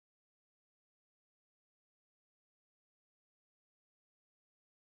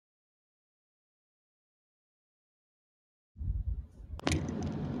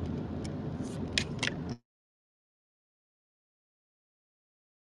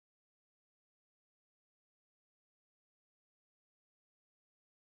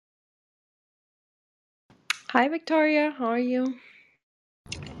Hi, Victoria. How are you?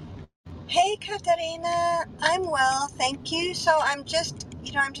 Hey, Katarina. I'm well, thank you. So I'm just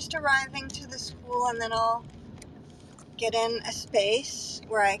arriving to the school, and then I'll get in a space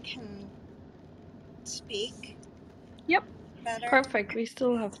where I can speak Yep, better. perfect. We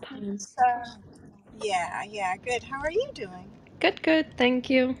still have time. So, yeah, good. How are you doing? Good, good. Thank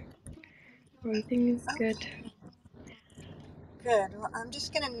you. Everything is good. Okay, good. Well, I'm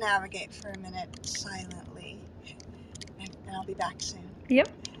just gonna navigate for a minute silently, and I'll be back soon. Yep.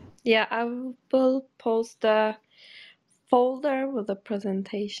 Yeah, I will post a folder with a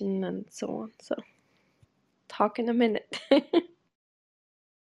presentation and so on. So, talk in a minute.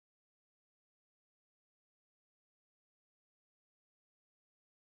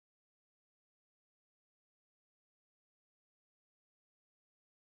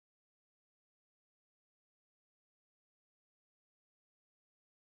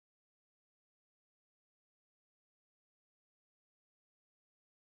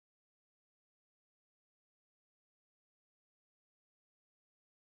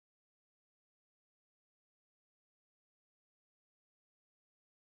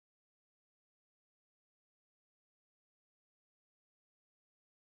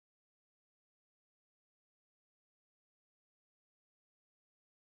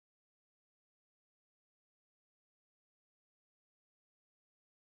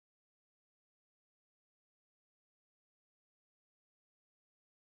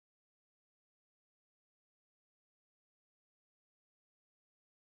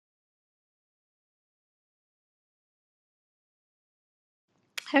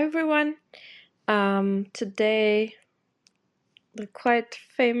 Hi, everyone. Today, the quite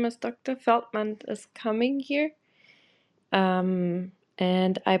famous Dr. Feldman is coming here. And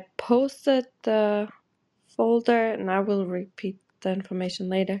I posted the folder, and I will repeat the information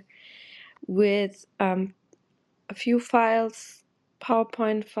later, with a few files,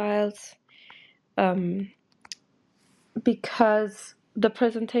 PowerPoint files, because the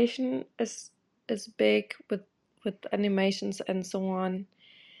presentation is big with animations and so on.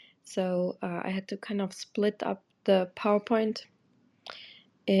 So I had to kind of split up the PowerPoint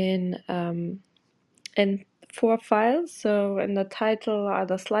in 4 files. So in the title are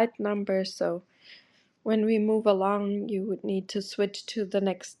the slide numbers. So when we move along, you would need to switch to the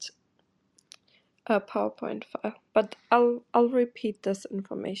next PowerPoint file. But I'll repeat this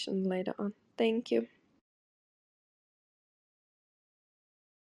information later on. Thank you.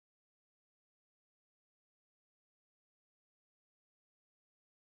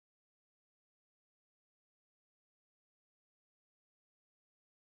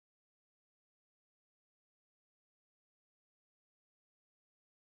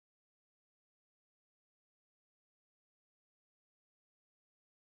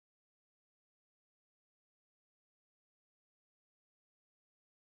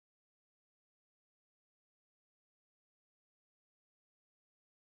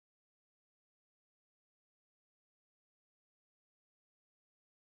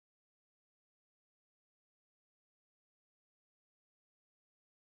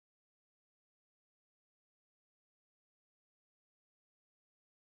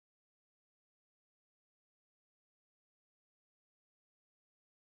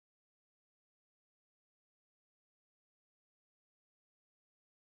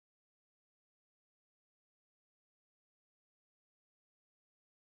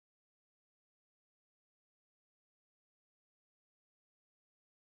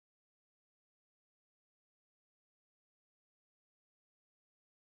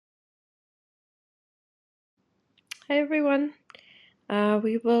 Hi everyone.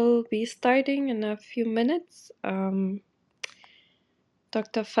 We will be starting in a few minutes.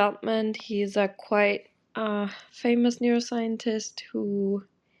 Dr. Feldman, he's a quite famous neuroscientist who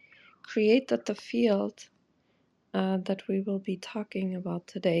created the field that we will be talking about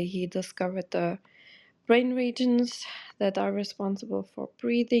today. He discovered the brain regions that are responsible for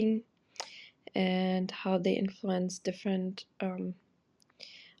breathing and how they influence different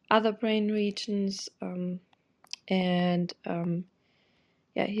other brain regions. And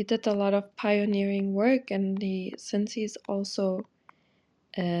yeah, he did a lot of pioneering work, and since he's also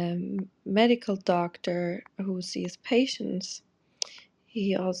a medical doctor who sees patients,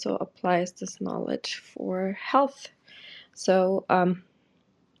 he also applies this knowledge for health. So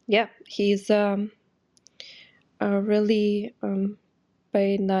yeah, he's a really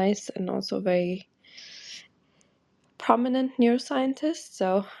very nice and also very prominent neuroscientist.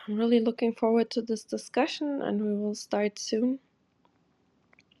 So I'm really looking forward to this discussion, and we will start soon.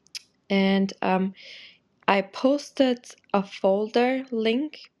 And I posted a folder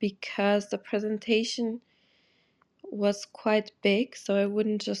link because the presentation was quite big, so I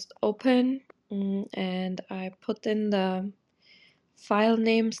wouldn't just open, and I put in the file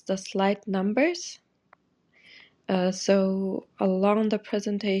names, the slide numbers. So along the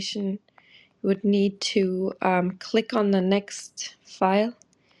presentation, you would need to click on the next file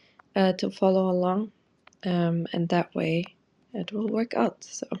to follow along, and that way it will work out.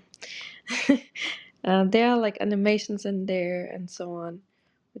 So there are like animations in there and so on,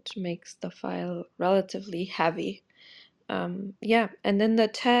 which makes the file relatively heavy. Yeah, and in the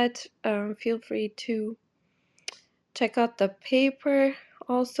chat, feel free to check out the paper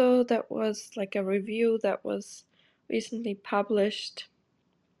also. That was like a review that was recently published,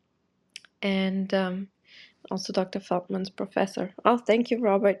 and also Dr. Feldman's professor. Oh, thank you,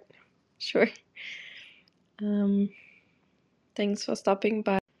 Robert. Sure. Thanks for stopping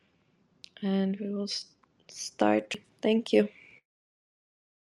by, and we will start. Thank you.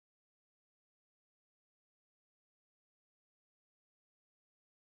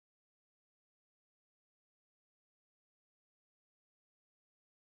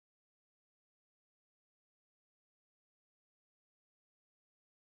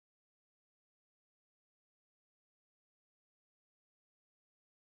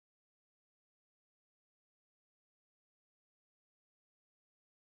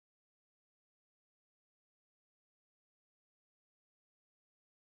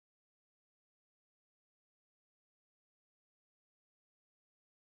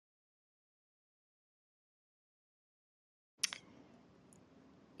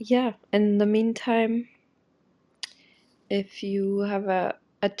 Yeah, in the meantime, if you have a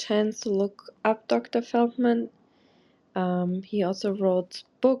chance to look up Dr. Feldman, he also wrote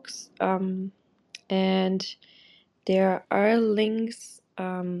books, and there are links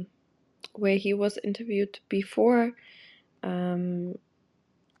where he was interviewed before that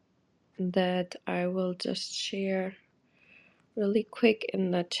I will just share really quick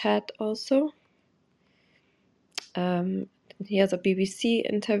in the chat also. He has a BBC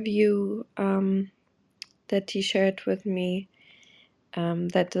interview that he shared with me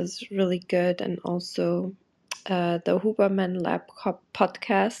that is really good, and also the Huberman Lab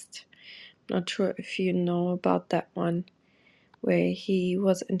podcast. Not sure if you know about that one, where he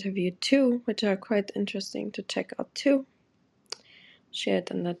was interviewed too, which are quite interesting to check out too. Share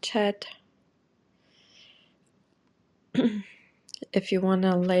it in the chat if you want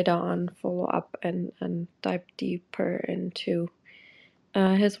to later on follow up and dive deeper into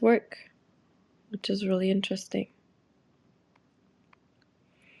his work, which is really interesting.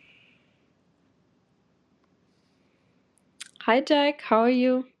 Hi Jack, how are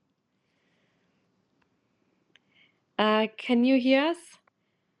you? Can you hear us?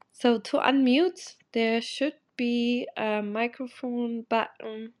 So to unmute, there should be a microphone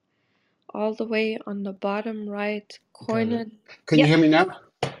button all the way on the bottom right Got corner. it. Can you Yep. hear me now?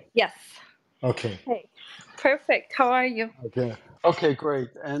 Yes. Okay. Hey. Perfect. How are you? Okay. Okay, great.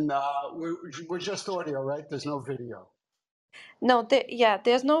 And we're just audio, right? There's no video. No,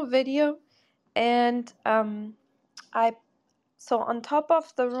 there's no video, and I so on top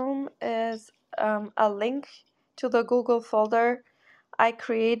of the room is a link to the Google folder I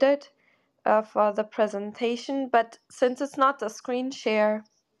created for the presentation. But since it's not a screen share,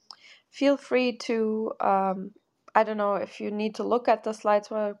 feel free to I don't know if you need to look at the slides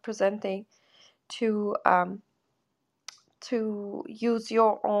while presenting to use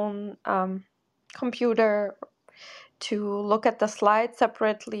your own computer to look at the slides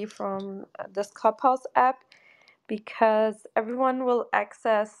separately from this Clubhouse app, because everyone will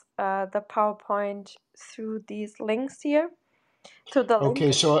access the PowerPoint through these links here. To the link.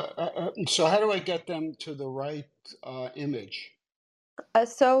 Okay, so how do I get them to the right image?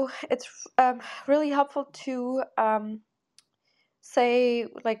 So it's really helpful to say,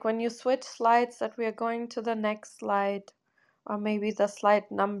 like when you switch slides, that we are going to the next slide, or maybe the slide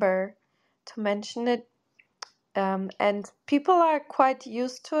number, to mention it. And people are quite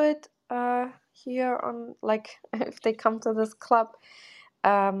used to it here on, like, if they come to this club.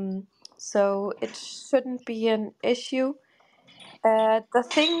 So it shouldn't be an issue. The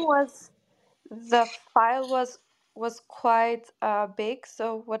thing was, the file was quite big.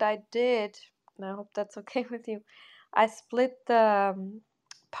 So what I did, and I hope that's okay with you, I split the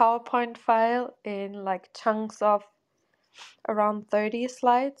PowerPoint file in like chunks of around 30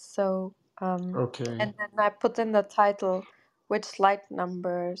 slides. So Okay. and then I put in the title, which slide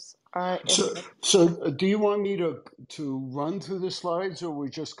numbers are in So it. do you want me to run through the slides, or we're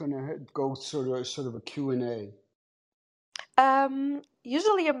just going to go sort of a Q&A?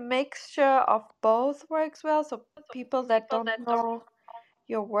 Usually a mixture of both works well. So people that don't know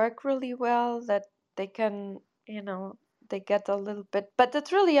your work really well, that they can you know, they get a little bit, but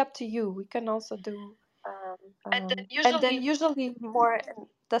it's really up to you. We can also do, and then usually more in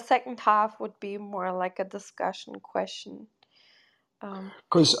the second half would be more like a discussion question. Um,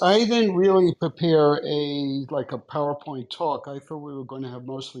 Because I didn't really prepare a like a PowerPoint talk. I thought we were going to have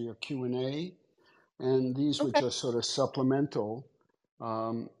mostly a Q and these were okay. just sort of supplemental.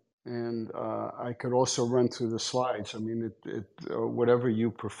 Um, and I could also run through the slides. I mean, whatever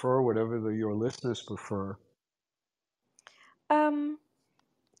you prefer, whatever your listeners prefer. Um,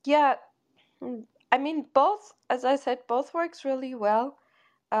 yeah, I mean, both, as I said, both works really well.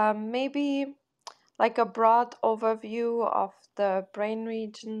 Maybe like a broad overview of the brain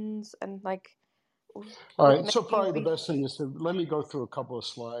regions and like All would right, so maybe probably the we best thing is to let me go through a couple of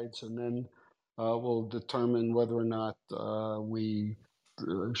slides and then we'll determine whether or not we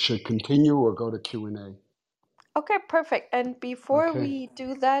should continue or go to Q&A. okay, perfect. And before Okay. we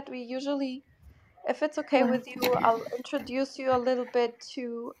do that, we usually, if it's okay with you, I'll introduce you a little bit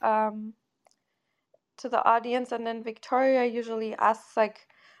to the audience, and then Victoria usually asks like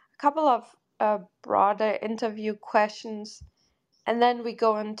a couple of broader interview questions, and then we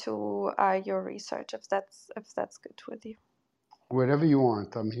go into your research if that's good with you. Whatever you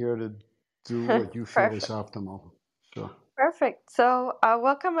want. I'm here to do what you feel is Perfect. optimal. Sure. Perfect. So,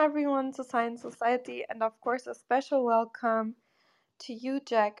 welcome everyone to Science Society, and of course, a special welcome to you,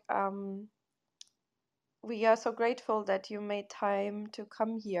 Jack. We are so grateful that you made time to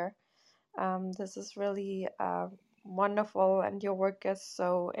come here. This is really wonderful, and your work is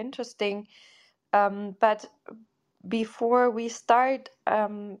so interesting. But before we start,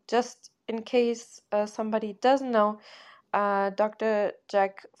 just in case somebody doesn't know, Dr.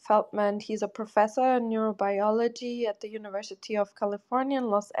 Jack Feldman, he's a professor in neurobiology at the University of California in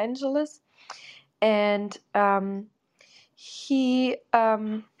Los Angeles, and he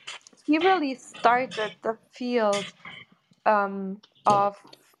really started the field of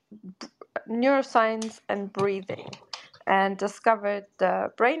neuroscience and breathing, and discovered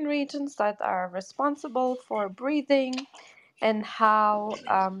the brain regions that are responsible for breathing, and how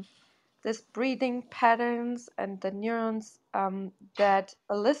this breathing patterns and the neurons that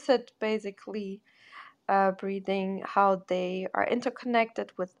elicit basically breathing, how they are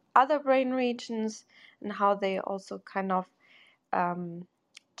interconnected with other brain regions, and how they also kind of um,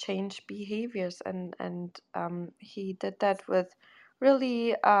 change behaviors. And he did that with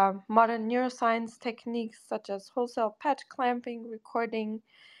really modern neuroscience techniques such as whole cell patch clamping, recording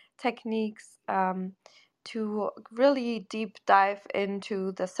techniques, to really deep dive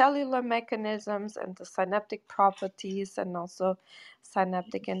into the cellular mechanisms and the synaptic properties and also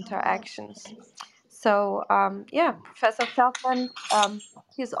synaptic interactions. So, yeah, Professor Feldman,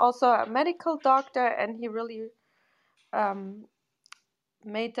 he's also a medical doctor, and he really um,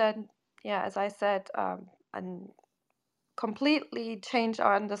 made that, yeah, as I said, and completely changed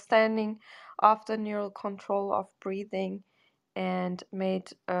our understanding of the neural control of breathing, and made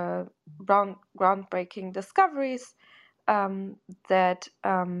groundbreaking discoveries that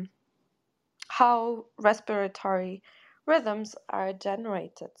how respiratory rhythms are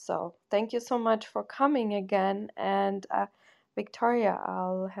generated. So thank you so much for coming again. And Victoria,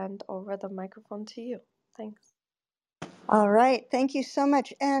 I'll hand over the microphone to you. Thanks. All right, thank you so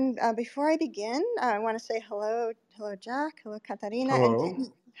much. And before I begin, I want to say hello, Jack, hello, Katarina, and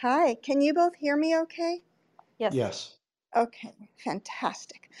Hello. hi. Can you both hear me okay? Yes. Yes. Okay,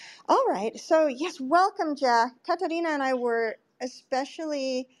 fantastic. All right, so yes, welcome, Jack. Katarina and I were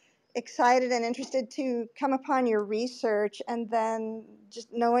especially excited and interested to come upon your research, and then just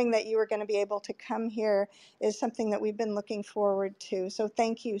knowing that you were going to be able to come here is something that we've been looking forward to. So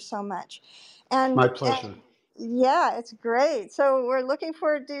thank you so much. My And pleasure. yeah, it's great. So we're looking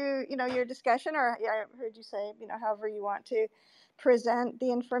forward to, your discussion, or yeah, I heard you say, however you want to present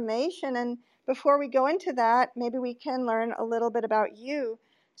the information. And before we go into that, maybe we can learn a little bit about you.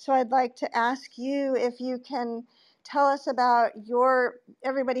 So I'd like to ask you if you can tell us about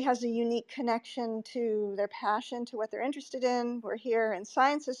everybody has a unique connection to their passion, to what they're interested in. We're here in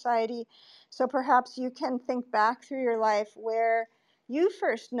Science Society, so perhaps you can think back through your life where you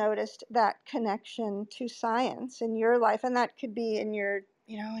first noticed that connection to science in your life, and that could be in your,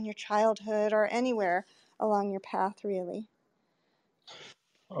 in your childhood or anywhere along your path, really.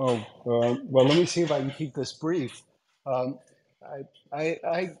 Oh, well, let me see if I can keep this brief. Um, I,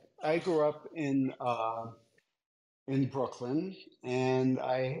 I grew up in Brooklyn, and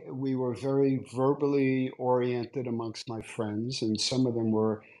we were very verbally oriented amongst my friends, and some of them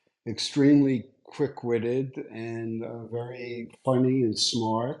were extremely quick-witted and very funny and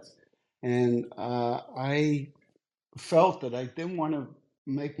smart. And I felt that I didn't want to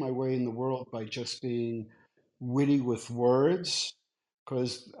make my way in the world by just being witty with words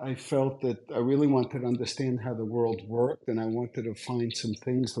because I felt that I really wanted to understand how the world worked, and I wanted to find some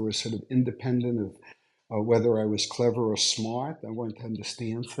things that were sort of independent of whether I was clever or smart. I wanted to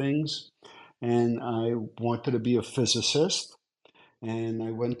understand things, and I wanted to be a physicist. And I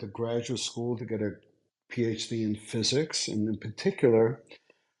went to graduate school to get a PhD in physics, and in particular,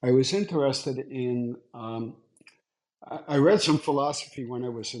 I was interested in. I read some philosophy when I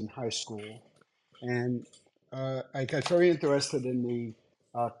was in high school, and I got very interested in the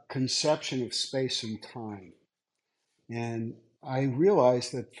conception of space and time. And I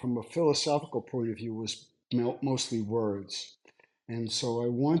realized that from a philosophical point of view, it was mostly words. And so I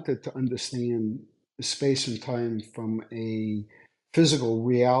wanted to understand space and time from a physical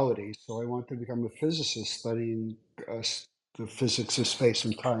reality. So I wanted to become a physicist studying uh, the physics of space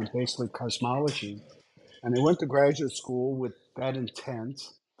and time, basically cosmology. And I went to graduate school with that intent.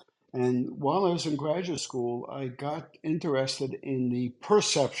 And while I was in graduate school, I got interested in the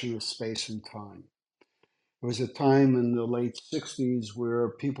perception of space and time. There was a time in the late 60s where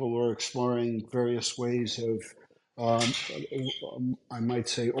people were exploring various ways of, I might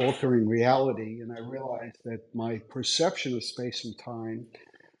say, altering reality. And I realized that my perception of space and time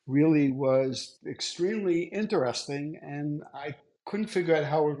really was extremely interesting. And I couldn't figure out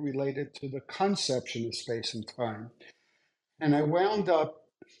how it related to the conception of space and time. And I wound up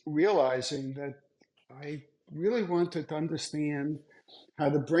realizing that I really wanted to understand how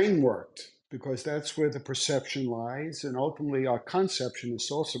the brain worked, because that's where the perception lies. And ultimately, our conception is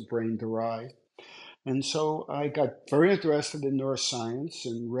also brain derived. And so I got very interested in neuroscience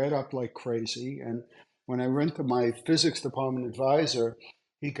and read up like crazy. And when I went to my physics department advisor,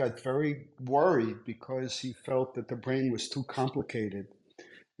 he got very worried because he felt that the brain was too complicated.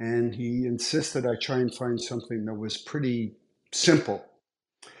 And he insisted I try and find something that was pretty simple.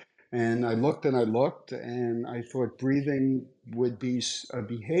 And I looked, and I thought breathing would be a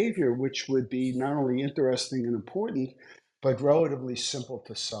behavior which would be not only interesting and important, but relatively simple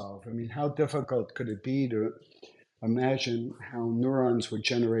to solve. I mean, how difficult could it be to imagine how neurons would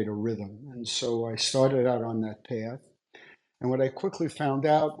generate a rhythm? And so I started out on that path. And what I quickly found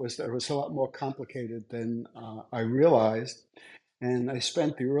out was that it was a lot more complicated than I realized. And I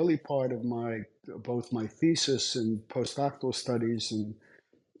spent the early part of my both my thesis and postdoctoral studies and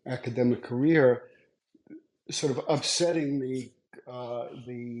academic career sort of upsetting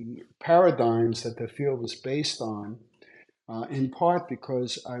the paradigms that the field was based on, in part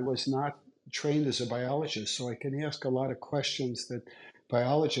because I was not trained as a biologist, so I can ask a lot of questions that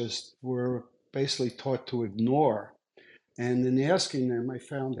biologists were basically taught to ignore. And in asking them, I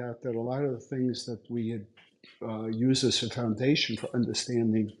found out that a lot of the things that we had used as a foundation for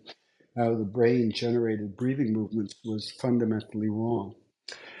understanding how the brain generated breathing movements was fundamentally wrong.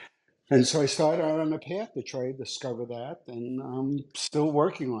 And so I started out on a path to try to discover that, and I'm still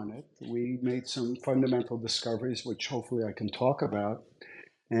working on it. We made some fundamental discoveries, which hopefully I can talk about.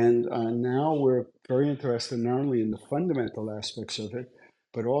 And now we're very interested not only in the fundamental aspects of it,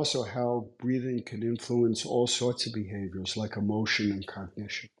 but also how breathing can influence all sorts of behaviors like emotion and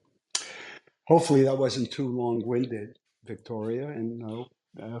cognition. Hopefully that wasn't too long-winded, Victoria, and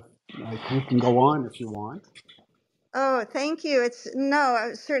we can go on if you want. Oh, thank you. It's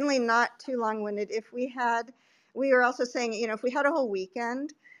no, certainly not too long-winded. If we had, we were also saying, if we had a whole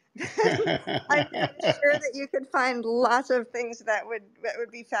weekend, I'm sure that you could find lots of things that would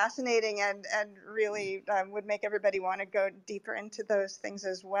be fascinating and really would make everybody want to go deeper into those things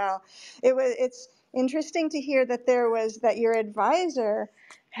as well. It's interesting to hear that that your advisor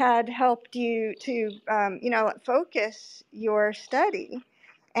had helped you to focus your study,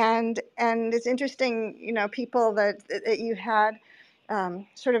 and it's interesting, people that you had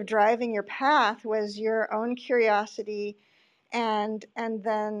sort of driving your path was your own curiosity, and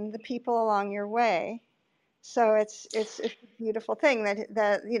then the people along your way. So it's a beautiful thing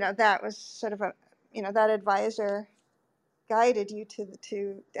that was sort of that advisor guided you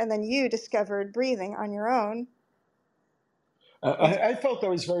and then you discovered breathing on your own. It's I felt I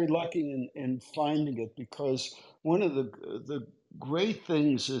was very lucky in finding it because one of the great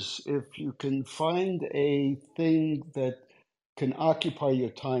things is if you can find a thing that can occupy your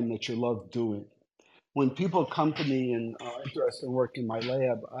time that you love doing. When people come to me and are interested in working in my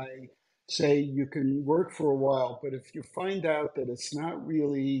lab, I say you can work for a while, but if you find out that it's not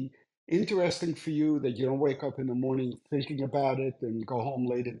really interesting for you, that you don't wake up in the morning thinking about it and go home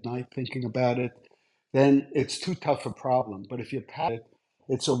late at night thinking about it, then it's too tough a problem. But if you're passionate,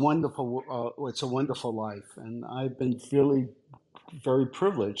 it's a wonderful life. And I've been really very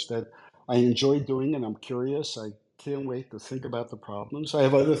privileged that I enjoy doing it. I'm curious. I can't wait to think about the problems. I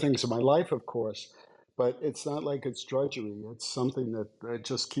have other things in my life, of course, but it's not like it's drudgery. It's something that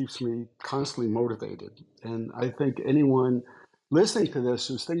just keeps me constantly motivated. And I think anyone listening to this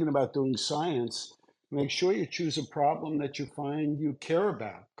who's thinking about doing science, make sure you choose a problem that you find you care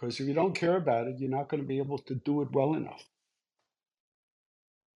about. Because if you don't care about it, you're not going to be able to do it well enough.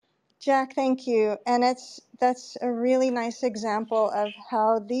 Jack, thank you. And that's a really nice example of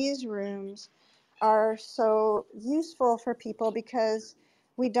how these rooms are so useful for people, because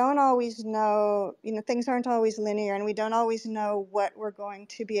we don't always know, things aren't always linear, and we don't always know what we're going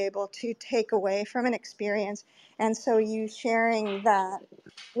to be able to take away from an experience. And so you sharing that,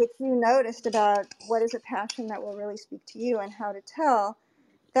 which you noticed about what is a passion that will really speak to you and how to tell,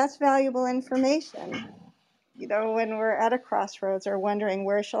 that's valuable information. When we're at a crossroads or wondering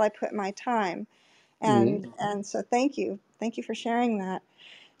where shall I put my time. And Mhm. and so thank you for sharing that.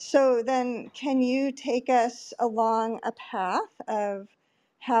 So then, can you take us along a path of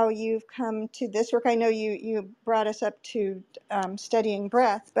how you've come to this work? I know you brought us up to studying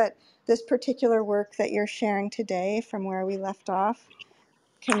breath, but this particular work that you're sharing today, from where we left off,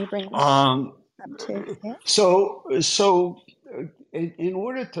 can you bring us Um, up to here? so in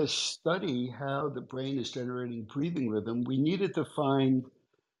order to study how the brain is generating breathing rhythm, we needed to find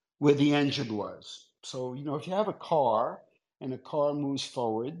where the engine was. So, if you have a car and a car moves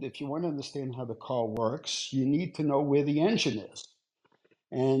forward, if you want to understand how the car works, you need to know where the engine is.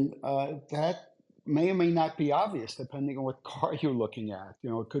 And that may or may not be obvious depending on what car you're looking at.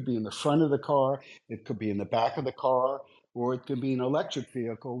 It could be in the front of the car, it could be in the back of the car, or it could be an electric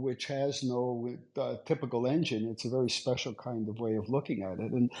vehicle which has no typical engine. It's a very special kind of way of looking at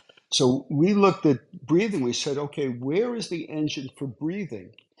it. And so we looked at breathing. We said, okay, where is the engine for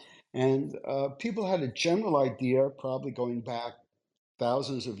breathing? And people had a general idea, probably going back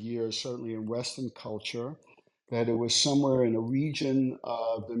thousands of years, certainly in Western culture, that it was somewhere in a region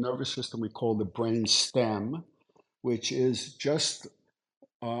of the nervous system we call the brain stem, which is just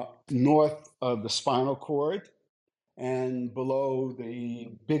north of the spinal cord and below the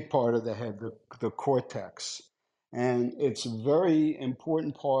big part of the head, the cortex. And it's a very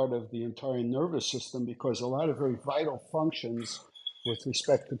important part of the entire nervous system because a lot of very vital functions with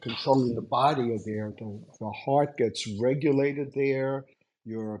respect to controlling the body are there. The heart gets regulated there,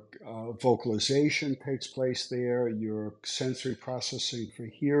 your vocalization takes place there, your sensory processing for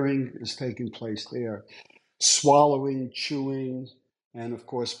hearing is taking place there. Swallowing, chewing, and of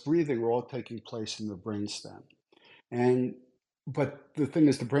course breathing are all taking place in the brainstem. And but the thing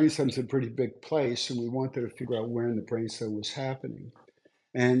is, the brainstem's a pretty big place, and we wanted to figure out where in the brainstem was happening.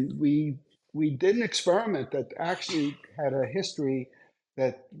 And we did an experiment that actually had a history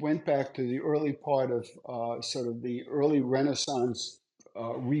that went back to the early part of sort of the early Renaissance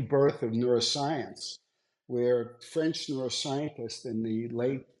rebirth of neuroscience, where French neuroscientists in the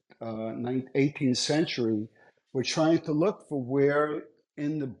late 18th century were trying to look for where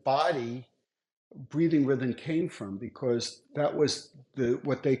in the body breathing rhythm came from, because that was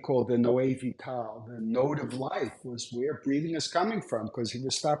what they called the noe vital, the note of life was where breathing is coming from, because if you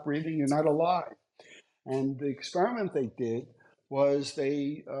stop breathing, you're not alive. And the experiment they did was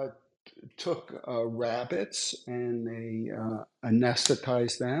they took rabbits and they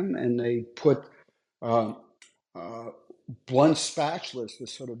anesthetized them, and they put uh, uh, blunt spatulas to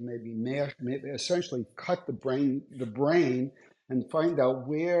sort of maybe mash, maybe essentially cut the brain and find out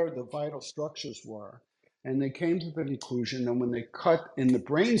where the vital structures were. And they came to the conclusion that when they cut in the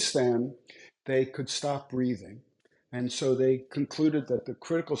brainstem, they could stop breathing. And so they concluded that the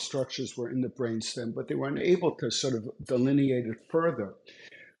critical structures were in the brainstem, but they weren't able to sort of delineate it further.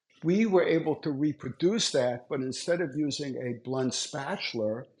 We were able to reproduce that, but instead of using a blunt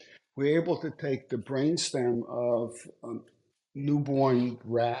spatula, we were able to take the brainstem of newborn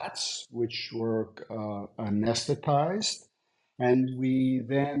rats, which were anesthetized, and we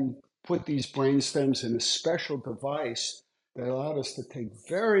then put these brainstems in a special device that allowed us to take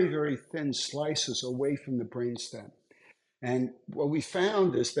very, very thin slices away from the brainstem. And what we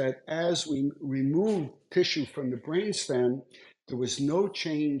found is that as we removed tissue from the brainstem, there was no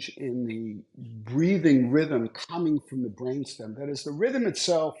change in the breathing rhythm coming from the brainstem. That is, the rhythm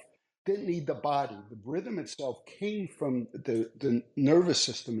itself didn't need the body. The rhythm itself came from the nervous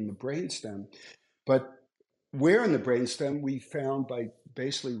system in the brainstem. But where in the brainstem, we found by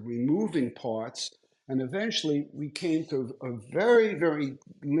basically removing parts, and eventually we came to a very, very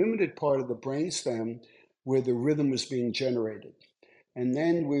limited part of the brainstem where the rhythm was being generated. And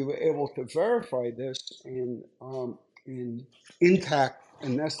then we were able to verify this in intact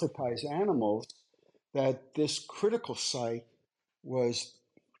anesthetized animals, that this critical site was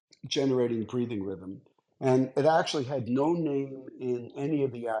generating breathing rhythm. And it actually had no name in any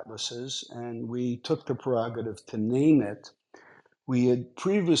of the atlases, and we took the prerogative to name it. We had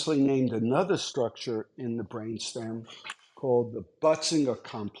previously named another structure in the brainstem called the Butzinger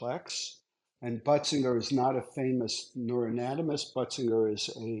complex. And Butzinger is not a famous neuroanatomist. Butzinger is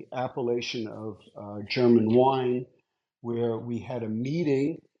an appellation of German wine, where we had a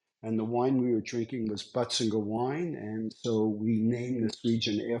meeting and the wine we were drinking was Butzinger wine. And so we named this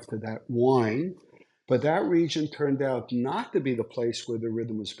region after that wine. But that region turned out not to be the place where the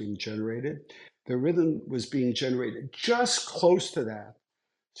rhythm was being generated. The rhythm was being generated just close to that.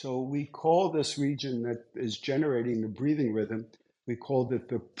 So we call this region that is generating the breathing rhythm, we called it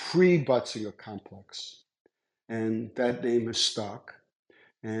the pre-Butzinger complex. And that name is stuck.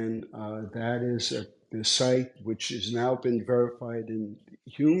 And that is the site which has now been verified in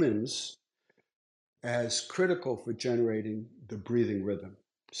humans as critical for generating the breathing rhythm.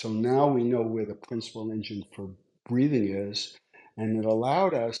 So now we know where the principal engine for breathing is, and it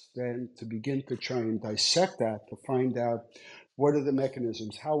allowed us then to begin to try and dissect that to find out what are the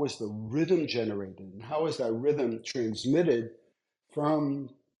mechanisms, how is the rhythm generated, and how is that rhythm transmitted from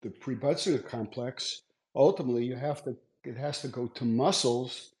the prebutziger complex. Ultimately, it has to go to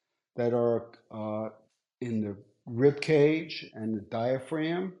muscles that are in the rib cage and the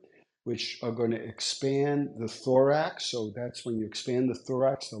diaphragm, which are going to expand the thorax. So that's when you expand the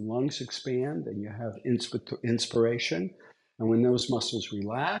thorax, the lungs expand, and you have inspiration. And when those muscles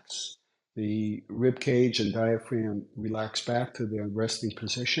relax, the rib cage and diaphragm relax back to their resting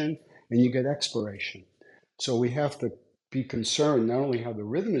position, and you get expiration. So we have to be concerned not only how the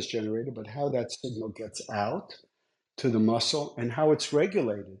rhythm is generated, but how that signal gets out to the muscle and how it's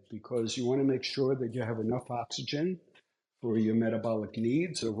regulated, because you want to make sure that you have enough oxygen for your metabolic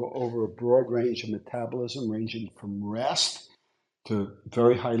needs over a broad range of metabolism, ranging from rest to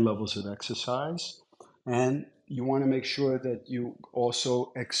very high levels of exercise. And you want to make sure that you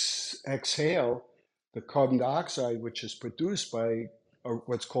also exhale the carbon dioxide, which is produced by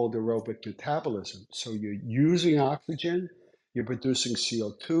what's called aerobic metabolism. So you're using oxygen, you're producing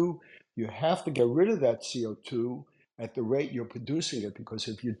CO2. You have to get rid of that CO2 at the rate you're producing it, because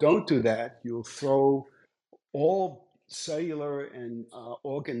if you don't do that, you'll throw all cellular and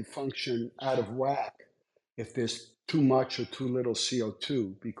organ function out of whack if there's too much or too little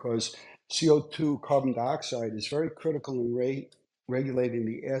CO2, because CO2, carbon dioxide, is very critical in regulating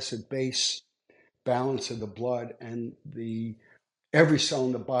the acid base balance of the blood, and every cell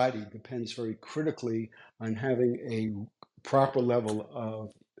in the body depends very critically on having a proper level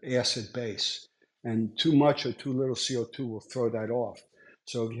of acid base. And too much or too little CO2 will throw that off.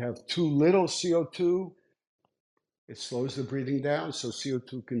 So if you have too little CO2, it slows the breathing down so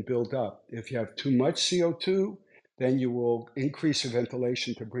CO2 can build up. If you have too much CO2, then you will increase the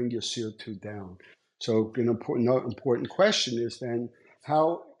ventilation to bring your CO2 down. So an important question is then,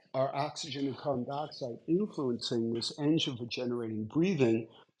 how are oxygen and carbon dioxide influencing this engine for generating breathing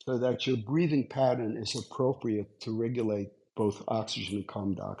so that your breathing pattern is appropriate to regulate both oxygen and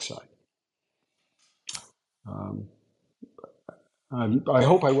carbon dioxide? Um, I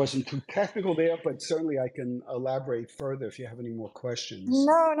hope I wasn't too technical there, but certainly I can elaborate further if you have any more questions.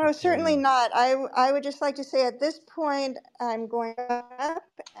 No, no, But certainly not. I would just like to say at this point, I'm going to wrap up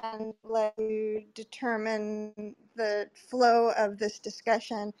and let you determine the flow of this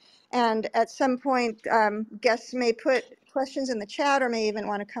discussion. And at some point, guests may put questions in the chat or may even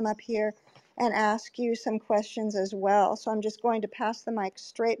want to come up here and ask you some questions as well. So I'm just going to pass the mic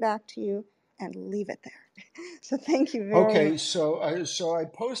straight back to you and leave it there. So thank you very much. okay, so I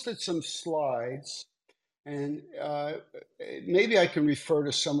posted some slides, and maybe I can refer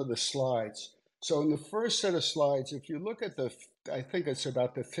to some of the slides. So in the first set of slides, if you look at I think it's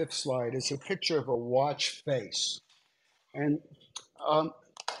about the fifth slide, it's a picture of a watch face. And um,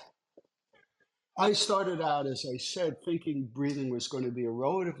 I started out, as I said, thinking breathing was going to be a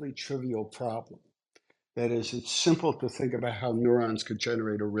relatively trivial problem. That is, it's simple to think about how neurons could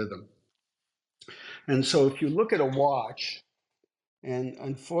generate a rhythm. And so if you look at a watch, and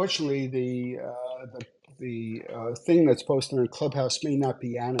unfortunately, the thing that's posted on Clubhouse may not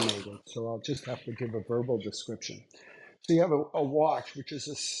be animated, so I'll just have to give a verbal description. So you have a watch, which is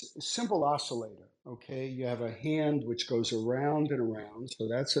a simple oscillator. Okay, you have a hand which goes around and around, so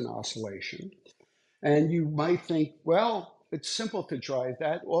that's an oscillation. And you might think, well, it's simple to drive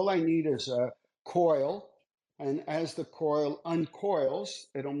that. All I need is a coil, and as the coil uncoils,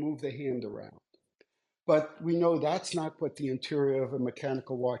 it'll move the hand around. But we know that's not what the interior of a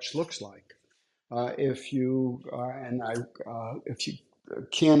mechanical watch looks like. If you if you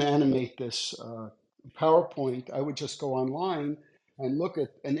can't animate this PowerPoint, I would just go online and look at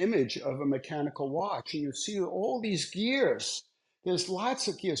an image of a mechanical watch, and you see all these gears. There's lots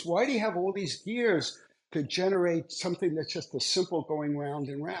of gears. Why do you have all these gears to generate something that's just a simple going round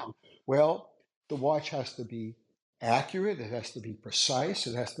and round? Well, the watch has to be accurate, it has to be precise,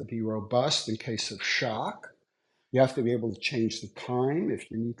 it has to be robust in case of shock. You have to be able to change the time if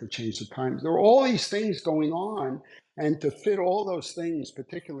you need to change the time. There are all these things going on, and to fit all those things,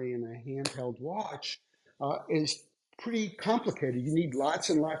 particularly in a handheld watch, is pretty complicated. You need lots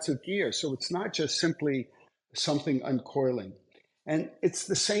and lots of gear. So it's not just simply something uncoiling. And it's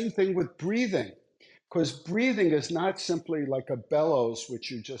the same thing with breathing, because breathing is not simply like a bellows,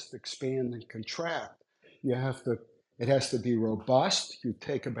 which you just expand and contract. You have to, it has to be robust. You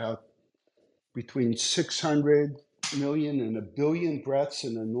take about between 600 million and a billion breaths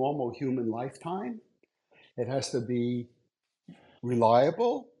in a normal human lifetime. It has to be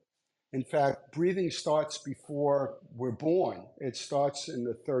reliable. In fact, breathing starts before we're born. It starts in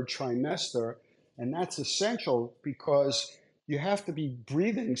the third trimester, and that's essential because you have to be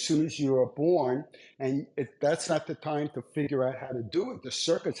breathing as soon as you are born, and that's not the time to figure out how to do it. The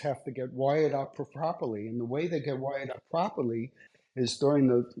circuits have to get wired up properly, and the way they get wired up properly is during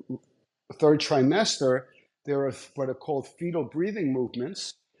the third trimester, there are what are called fetal breathing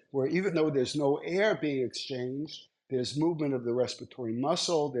movements, where even though there's no air being exchanged, there's movement of the respiratory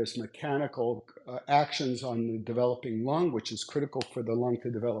muscle, there's mechanical actions on the developing lung, which is critical for the lung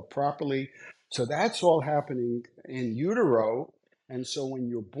to develop properly. So that's all happening in utero. And so when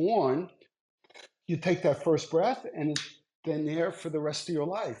you're born, you take that first breath and it's then there for the rest of your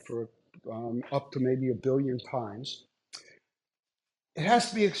life, for up to maybe a billion times. It has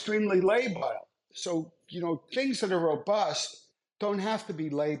to be extremely labile. So, things that are robust don't have to be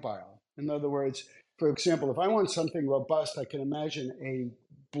labile. In other words, for example, if I want something robust, I can imagine a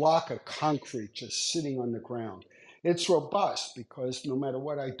block of concrete just sitting on the ground. It's robust because no matter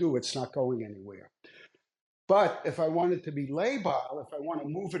what I do, it's not going anywhere. But if I want it to be labile, if I want to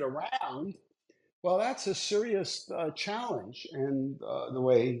move it around, well, that's a serious challenge. And the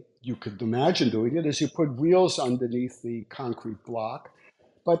way you could imagine doing it is you put wheels underneath the concrete block,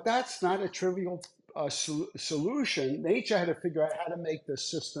 but that's not a trivial solution. Nature had to figure out how to make the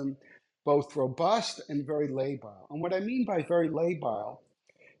system both robust and very labile. And what I mean by very labile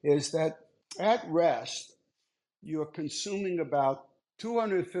is that at rest, you're consuming about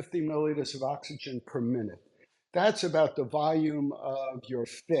 250 milliliters of oxygen per minute. That's about the volume of your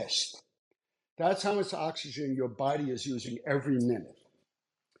fist. That's how much oxygen your body is using every minute.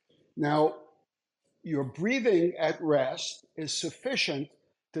 Now, your breathing at rest is sufficient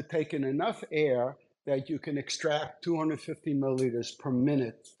to take in enough air that you can extract 250 milliliters per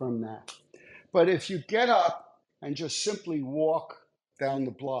minute from that. But if you get up and just simply walk down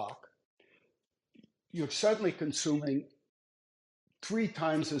the block, you're suddenly consuming 3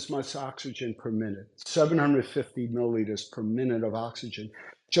 times as much oxygen per minute, 750 milliliters per minute of oxygen,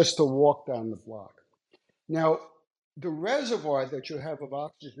 just to walk down the block. Now, the reservoir that you have of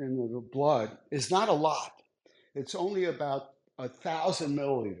oxygen in the blood is not a lot. It's only about 1,000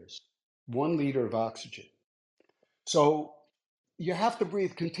 milliliters, 1 liter of oxygen. So you have to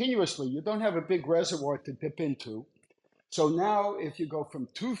breathe continuously. You don't have a big reservoir to dip into. So now if you go from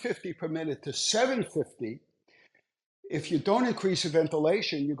 250 per minute to 750, if you don't increase the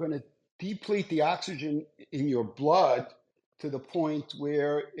ventilation, you're going to deplete the oxygen in your blood to the point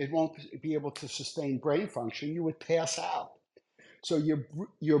where it won't be able to sustain brain function. You would pass out. So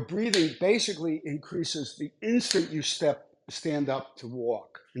your breathing basically increases the instant you stand up to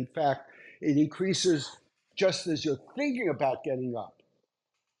walk. In fact, it increases just as you're thinking about getting up.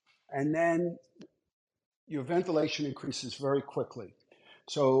 And then your ventilation increases very quickly.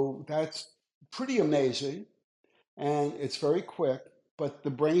 So that's pretty amazing. And it's very quick, but the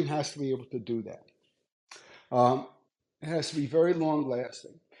brain has to be able to do that. It has to be very long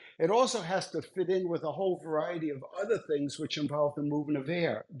lasting. It also has to fit in with a whole variety of other things which involve the movement of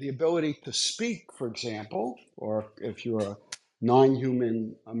air. The ability to speak, for example, or if you're a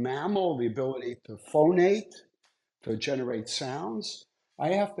non-human mammal, the ability to phonate, to generate sounds.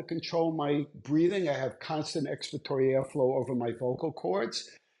 I have to control my breathing. I have constant expiratory airflow over my vocal cords.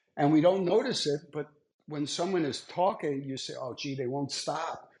 And we don't notice it, but when someone is talking, you say, oh, gee, they won't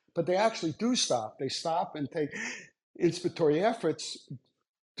stop. But they actually do stop. They stop and take inspiratory efforts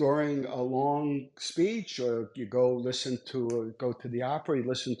during a long speech, or you go to the opera, you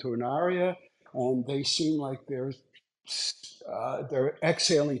listen to an aria, and they seem like they're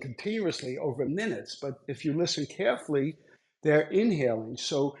exhaling continuously over minutes. But if you listen carefully, they're inhaling.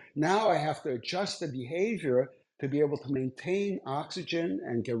 So now I have to adjust the behavior to be able to maintain oxygen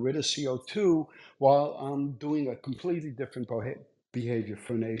and get rid of CO2 while I'm doing a completely different behavior,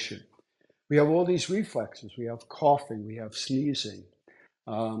 phonation. We have all these reflexes. We have coughing, we have sneezing,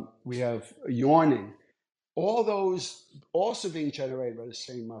 we have yawning. All those also being generated by the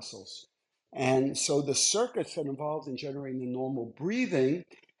same muscles. And so the circuits that are involved in generating the normal breathing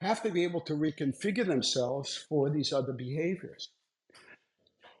have to be able to reconfigure themselves for these other behaviors.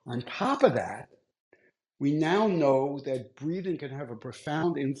 On top of that, we now know that breathing can have a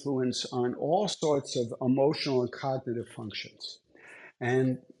profound influence on all sorts of emotional and cognitive functions.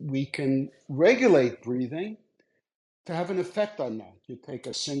 And we can regulate breathing to have an effect on that. You take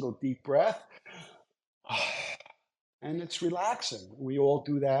a single deep breath, and it's relaxing. We all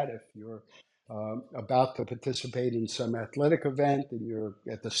do that if you're about to participate in some athletic event and you're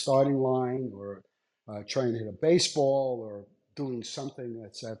at the starting line, or trying to hit a baseball, or doing something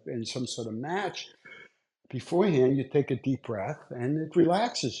that's in some sort of match. Beforehand, you take a deep breath and it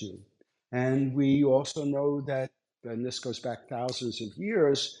relaxes you. And we also know that, and this goes back thousands of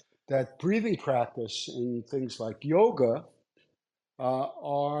years, that breathing practice in things like yoga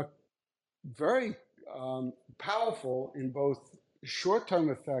are very powerful in both short-term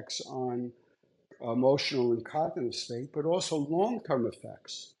effects on emotional and cognitive state, but also long-term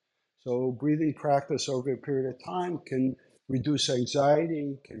effects. So breathing practice over a period of time can reduce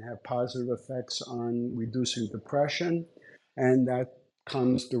anxiety, can have positive effects on reducing depression, and that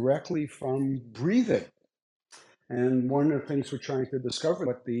comes directly from breathing. And one of the things we're trying to discover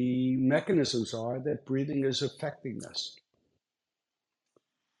what the mechanisms are that breathing is affecting this.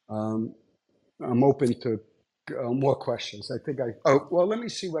 Um, I'm open to more questions. I think oh, well, let me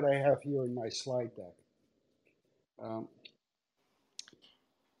see what I have here in my slide deck. Um,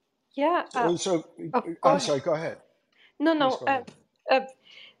 Yeah. so Oh, go I'm ahead. sorry, go ahead. No, Please no. go ahead. Uh,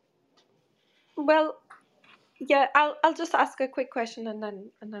 well, yeah. I'll just ask a quick question and then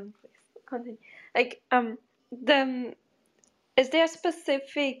please continue. Like, the is there a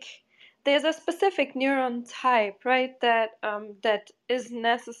specific there's a specific neuron type, right, that is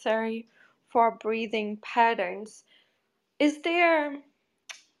necessary for breathing patterns. Is there,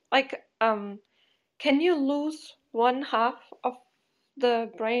 like, can you lose one half of the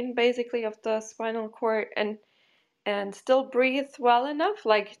brain, basically of the spinal cord, and still breathe well enough?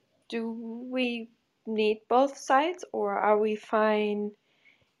 Like, do we need both sides, or are we fine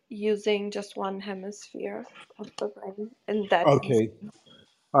using just one hemisphere of the brain in that instance? Okay.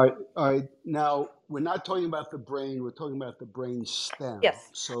 All right. Now, we're not talking about the brain, we're talking about the brain stem. Yes.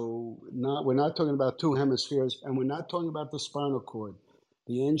 So we're not talking about two hemispheres, and we're not talking about the spinal cord.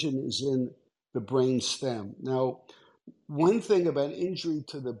 The engine is in the brain stem. Now, one thing about injury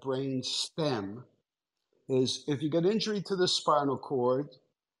to the brain stem is if you get injury to the spinal cord,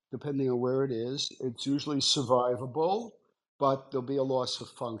 depending on where it is, it's usually survivable, but there'll be a loss of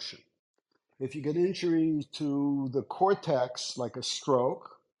function. If you get injury to the cortex, like a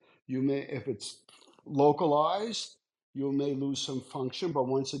stroke, you may, if it's localized, you may lose some function, but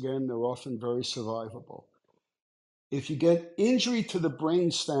once again, they're often very survivable. If you get injury to the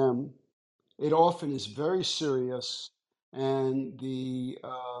brainstem, it often is very serious, and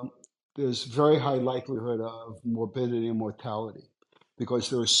there's very high likelihood of morbidity and mortality because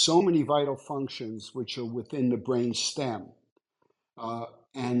there are so many vital functions which are within the brain stem, uh,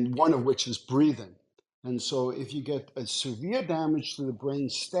 and one of which is breathing. And so, if you get a severe damage to the brain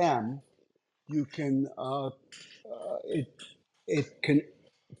stem, you can it can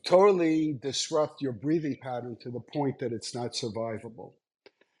totally disrupt your breathing pattern to the point that it's not survivable.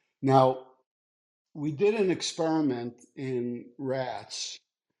 Now, we did an experiment in rats.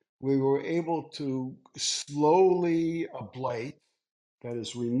 We were able to slowly ablate, that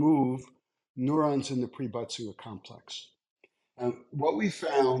is, remove neurons in the prebutsular complex. And what we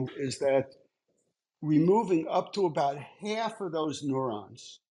found is that removing up to about half of those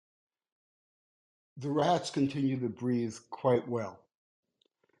neurons, the rats continue to breathe quite well.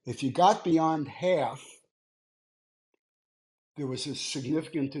 If you got beyond half, there was a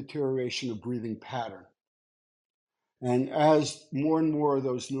significant deterioration of breathing pattern. And as more and more of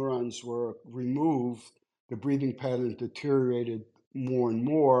those neurons were removed, the breathing pattern deteriorated more and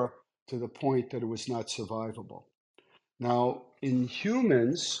more to the point that it was not survivable. Now, in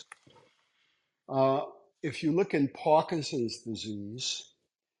humans, if you look in Parkinson's disease,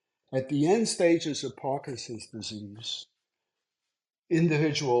 at the end stages of Parkinson's disease,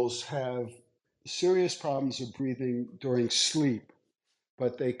 individuals have serious problems of breathing during sleep,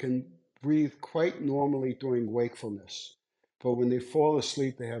 but they can breathe quite normally during wakefulness. But when they fall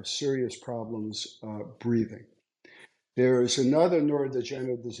asleep, they have serious problems breathing. There is another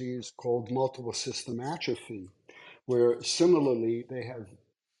neurodegenerative disease called multiple system atrophy, where similarly they have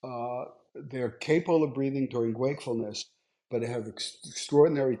they're capable of breathing during wakefulness, but have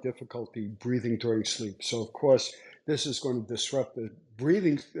extraordinary difficulty breathing during sleep. So of course, this is going to disrupt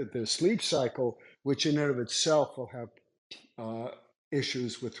the sleep cycle, which in and of itself will have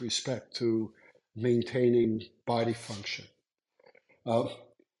issues with respect to maintaining body function. Uh,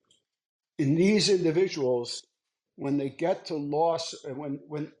 in these individuals, when they get to loss,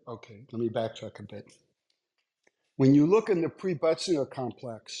 okay, let me backtrack a bit. When you look in the pre-Butzinger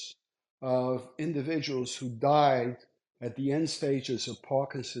complex of individuals who died at the end stages of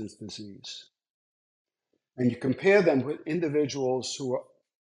Parkinson's disease, and you compare them with individuals who are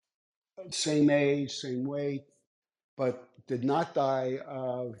same age, same weight, but did not die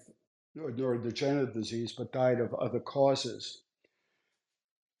of neurodegenerative disease, but died of other causes,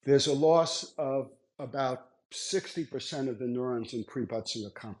 there's a loss of about 60% of the neurons in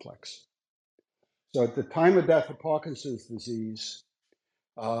pre-Butzinger complex. So at the time of death of Parkinson's disease,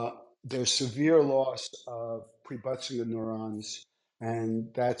 there's severe loss of pre-Butzinger neurons, and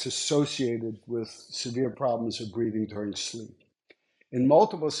that's associated with severe problems of breathing during sleep. In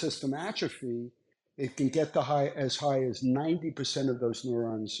multiple system atrophy, it can get as high as 90% of those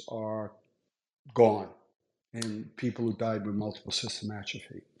neurons are gone in people who died with multiple system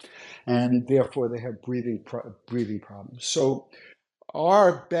atrophy. And therefore, they have breathing problems. So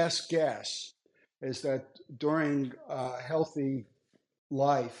our best guess is that during healthy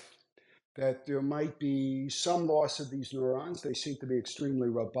life, that there might be some loss of these neurons. They seem to be extremely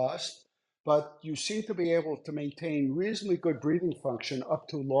robust, but you seem to be able to maintain reasonably good breathing function up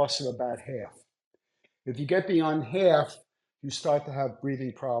to loss of about half. If you get beyond half, you start to have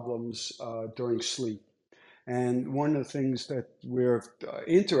breathing problems during sleep. And one of the things that we're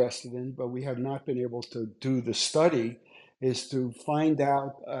interested in, but we have not been able to do the study, is to find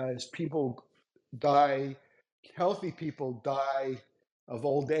out as people die, healthy people die of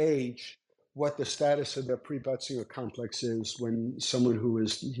old age, what the status of their pre-Butzinger complex is when someone who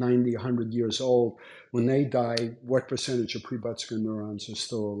is 90, 100 years old, when they die, what percentage of pre-Butzinger neurons are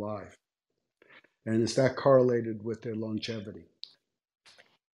still alive? And is that correlated with their longevity?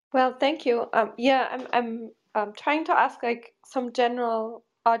 Well, thank you. Yeah, I'm trying to ask like some general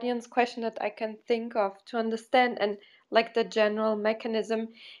audience question that I can think of to understand and like the general mechanism.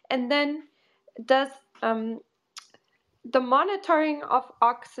 And then does the monitoring of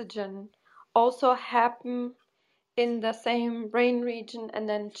oxygen also happen in the same brain region and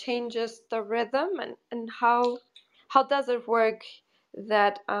then changes the rhythm, and how does it work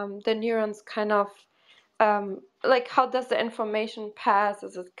that the neurons kind of like how does the information pass?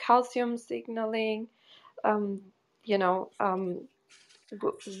 Is it calcium signaling? Um, you know,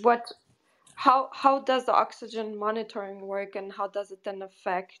 what how does the oxygen monitoring work, and how does it then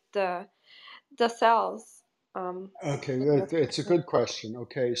affect the cells? Okay, In the it's a system? good question.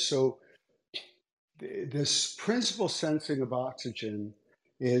 Okay, so this principal sensing of oxygen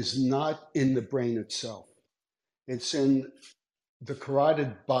is not in the brain itself. It's in the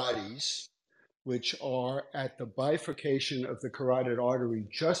carotid bodies, which are at the bifurcation of the carotid artery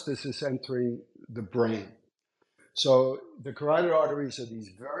just as it's entering the brain. So the carotid arteries are these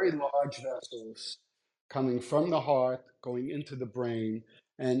very large vessels coming from the heart, going into the brain.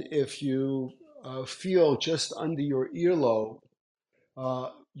 And if you feel just under your earlobe,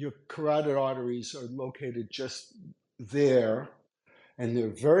 your carotid arteries are located just there, and they're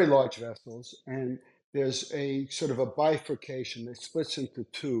very large vessels. And there's a sort of a bifurcation that splits into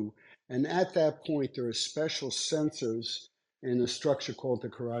two. And at that point, there are special sensors in a structure called the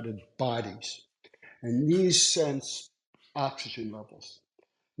carotid bodies. And these sense oxygen levels.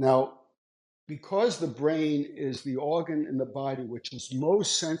 Now, because the brain is the organ in the body which is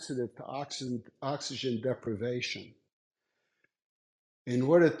most sensitive to oxygen deprivation, in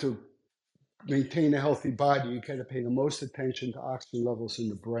order to maintain a healthy body, you got to pay the most attention to oxygen levels in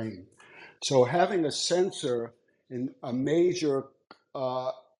the brain. So having a sensor in a major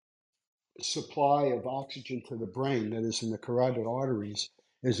supply of oxygen to the brain, that is in the carotid arteries,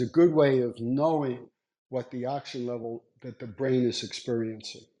 is a good way of knowing what the oxygen level that the brain is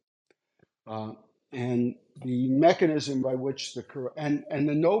experiencing. And the mechanism by which and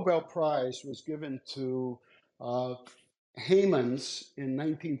the Nobel Prize was given to Heymans in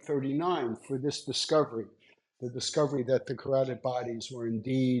 1939 for this discovery, the discovery that the carotid bodies were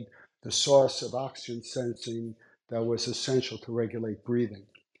indeed the source of oxygen sensing that was essential to regulate breathing.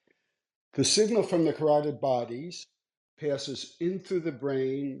 The signal from the carotid bodies passes into the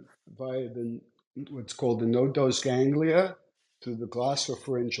brain via what's called the nodose ganglia to the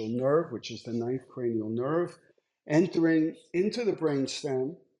glossopharyngeal nerve, which is the ninth cranial nerve, entering into the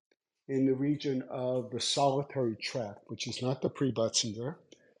brainstem in the region of the solitary tract, which is not the pre-Butzinger.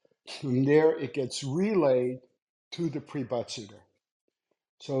 From there, it gets relayed to the prebutziger.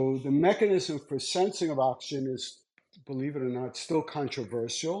 So the mechanism for sensing of oxygen is, believe it or not, still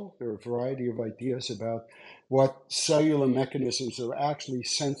controversial. There are a variety of ideas about what cellular mechanisms are actually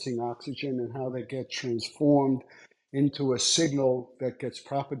sensing oxygen and how they get transformed into a signal that gets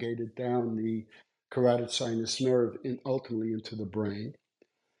propagated down the carotid sinus nerve and ultimately into the brain.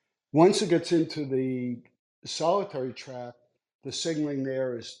 Once it gets into the solitary tract, the signaling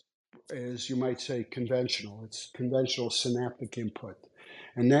there is, you might say, conventional. It's conventional synaptic input.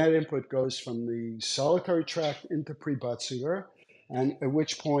 And that input goes from the solitary tract into prebutziger, and at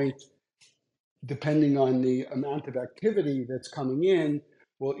which point, depending on the amount of activity that's coming in,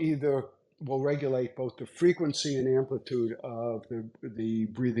 will regulate both the frequency and amplitude of the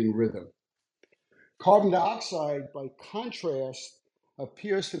breathing rhythm. Carbon dioxide, by contrast,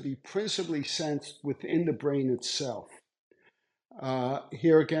 appears to be principally sensed within the brain itself.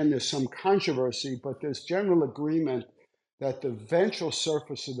 Here again, there's some controversy, but there's general agreement that the ventral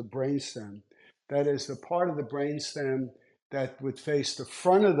surface of the brainstem, that is the part of the brainstem that would face the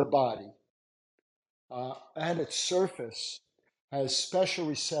front of the body, at its surface, has special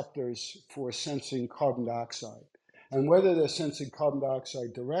receptors for sensing carbon dioxide. And whether they're sensing carbon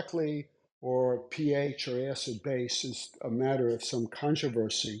dioxide directly or pH or acid base is a matter of some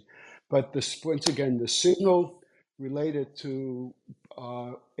controversy. But once again, the signal related to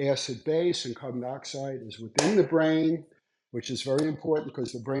acid base and carbon dioxide is within the brain, which is very important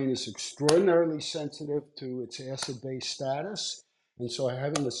because the brain is extraordinarily sensitive to its acid base status. And so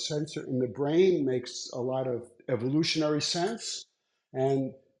having a sensor in the brain makes a lot of evolutionary sense.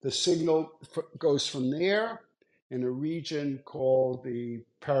 And the signal goes from there in a region called the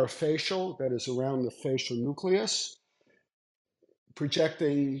parafacial, that is around the facial nucleus,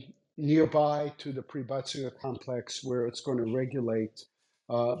 projecting nearby to the prebutziger complex, where it's going to regulate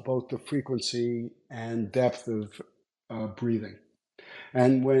both the frequency and depth of breathing.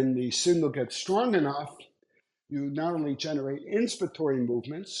 And when the signal gets strong enough, you not only generate inspiratory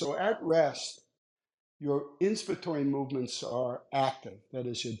movements, so at rest, your inspiratory movements are active. That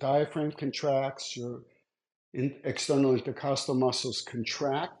is, your diaphragm contracts, your external intercostal muscles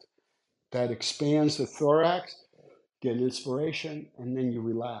contract. That expands the thorax, get inspiration, and then you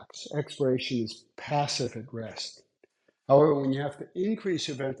relax. Expiration is passive at rest. However, when you have to increase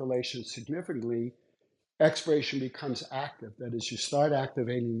your ventilation significantly, expiration becomes active. That is, you start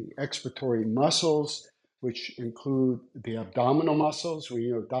activating the expiratory muscles, which include the abdominal muscles. When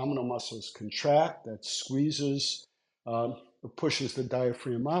your abdominal muscles contract, that squeezes, pushes the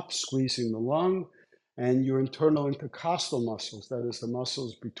diaphragm up, squeezing the lung. And your internal intercostal muscles, that is the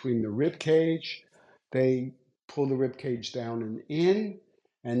muscles between the rib cage, they pull the rib cage down and in,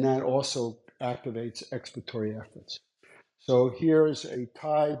 and that also activates expiratory efforts. So here is a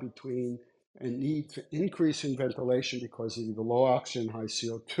tie between a need for increasing ventilation because of the low oxygen, high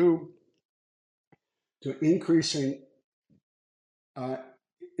CO2, to increasing uh,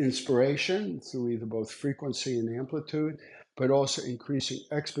 inspiration through either both frequency and amplitude, but also increasing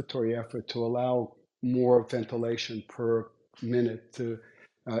expiratory effort to allow more ventilation per minute to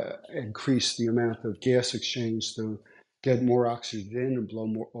increase the amount of gas exchange to get more oxygen in and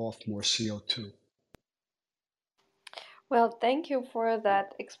blow off more CO2. Well, thank you for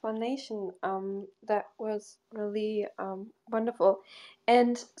that explanation. That was really wonderful.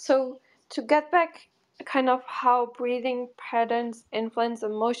 And so, to get back kind of how breathing patterns influence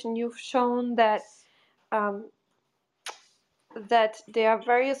emotion, you've shown that um, that there are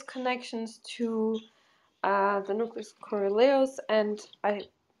various connections to the nucleus coeruleus and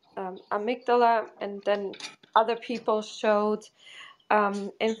amygdala, and then other people showed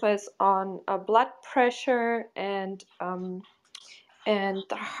influence on blood pressure and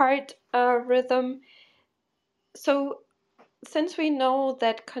the heart rhythm. So, since we know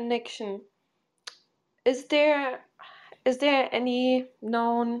that connection, is there any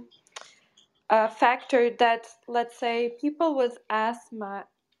known factor that, let's say, people with asthma,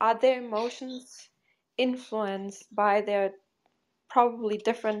 are their emotions influenced by their probably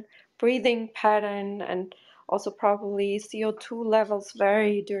different breathing pattern, and also probably CO2 levels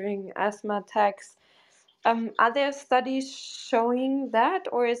vary during asthma attacks? Are there studies showing that,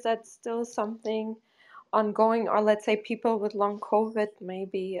 or is that still something ongoing? Or let's say people with long COVID,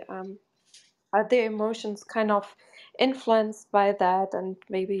 maybe are their emotions kind of influenced by that, and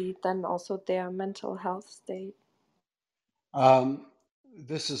maybe then also their mental health state? Um,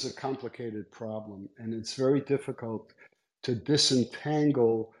 this is a complicated problem, and it's very difficult to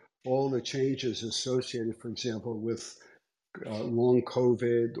disentangle all the changes associated, for example, with long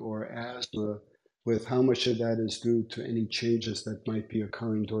COVID or asthma, with how much of that is due to any changes that might be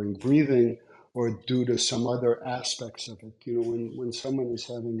occurring during breathing, or due to some other aspects of it. You know, when someone is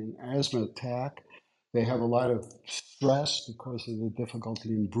having an asthma attack, they have a lot of stress because of the difficulty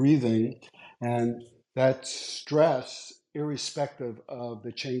in breathing. And that stress, irrespective of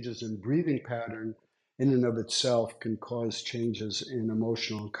the changes in breathing pattern, in and of itself can cause changes in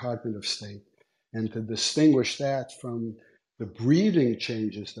emotional and cognitive state. And to distinguish that from the breathing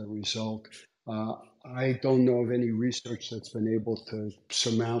changes that result, uh, I don't know of any research that's been able to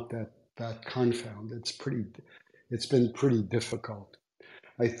surmount that confound. It's been pretty difficult.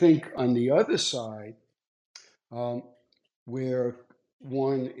 I think on the other side, um, where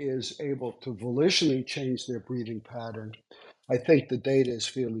one is able to volitionally change their breathing pattern, I think the data is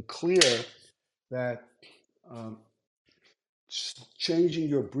fairly clear that um, changing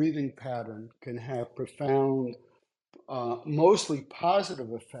your breathing pattern can have profound, mostly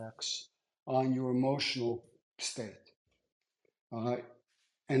positive effects on your emotional state. Uh,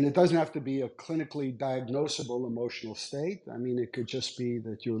 and it doesn't have to be a clinically diagnosable emotional state. I mean, it could just be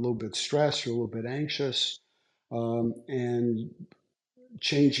that you're a little bit stressed, you're a little bit anxious, and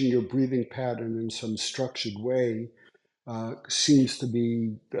changing your breathing pattern in some structured way seems to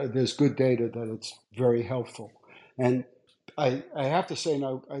be, there's good data that it's very helpful. And I have to say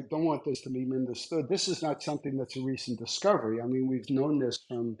now, I don't want this to be misunderstood. This is not something that's a recent discovery. I mean, we've known this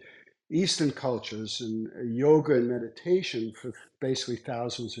from Eastern cultures and yoga and meditation for basically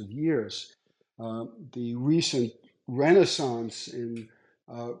thousands of years. The recent renaissance in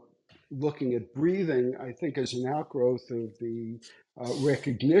uh, looking at breathing, I think, is an outgrowth of the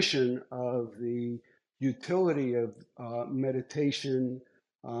recognition of the utility of meditation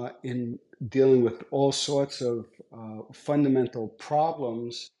in dealing with all sorts of fundamental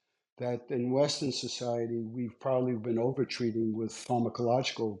problems that in Western society we've probably been overtreating with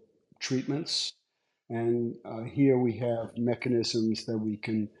pharmacological treatments. And here we have mechanisms that we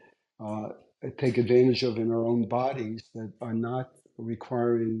can uh, take advantage of in our own bodies that are not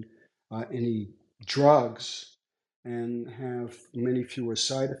requiring any drugs and have many fewer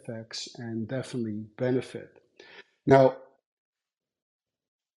side effects and definitely benefit. Now,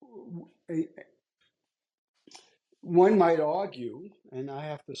 one might argue, and I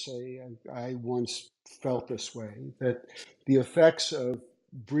have to say, I once felt this way, that the effects of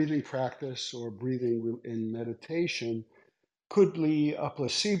breathing practice or breathing in meditation could be a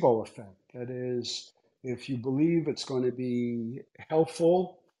placebo effect. That is, if you believe it's going to be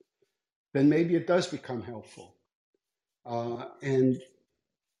helpful, then maybe it does become helpful. And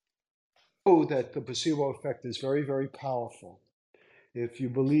know that the placebo effect is very, very powerful. If you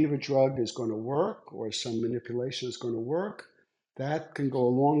believe a drug is going to work or some manipulation is going to work, that can go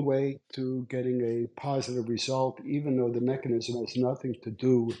a long way to getting a positive result, even though the mechanism has nothing to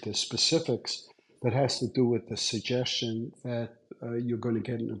do with the specifics, but has to do with the suggestion that you're going to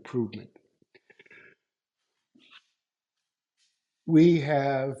get an improvement. We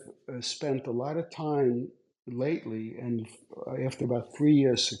have spent a lot of time lately, and after about 3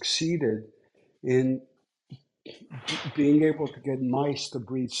 years, succeeded in being able to get mice to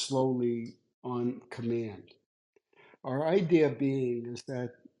breathe slowly on command. Our idea being is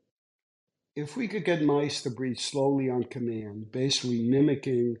that if we could get mice to breathe slowly on command, basically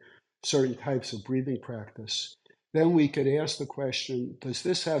mimicking certain types of breathing practice, then we could ask the question, does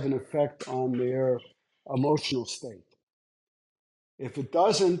this have an effect on their emotional state? If it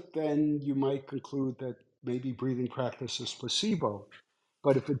doesn't, then you might conclude that maybe breathing practice is placebo.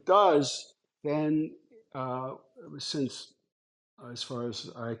 But if it does, then uh, since as far as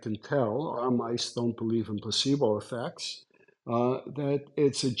I can tell, our mice don't believe in placebo effects, that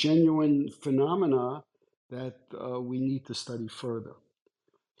it's a genuine phenomena that we need to study further.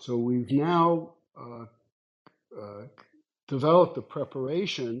 So we've now uh, developed a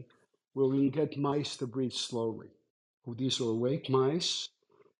preparation where we can get mice to breathe slowly. These are awake mice.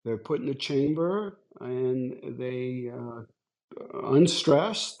 They're put in a chamber and they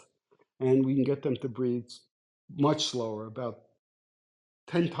unstressed, and we can get them to breathe much slower, about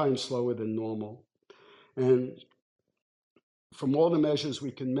 10 times slower than normal. And from all the measures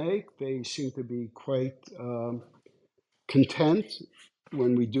we can make, they seem to be quite content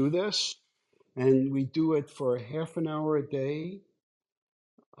when we do this. And we do it for half an hour a day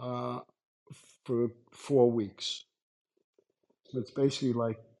uh, for 4 weeks. So it's basically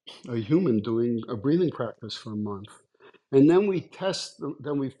like a human doing a breathing practice for a month. And then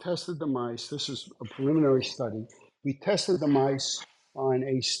then we've tested the mice. This is a preliminary study. We tested the mice on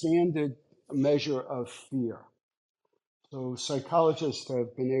a standard measure of fear. So psychologists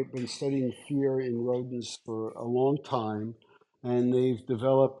have been studying fear in rodents for a long time, and they've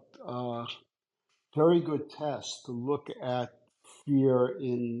developed very good tests to look at fear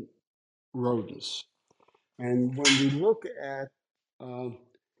in rodents. And when we look at uh,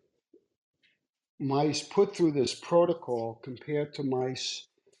 mice put through this protocol compared to mice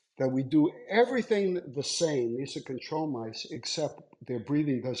that we do everything the same, these are control mice, except their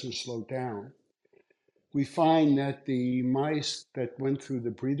breathing doesn't slow down, we find that the mice that went through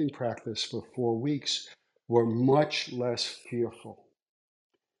the breathing practice for 4 weeks were much less fearful.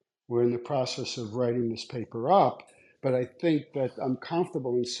 We're in the process of writing this paper up, but I think that I'm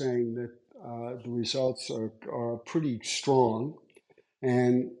comfortable in saying that the results are pretty strong.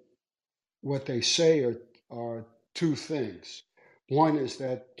 And what they say are two things. One is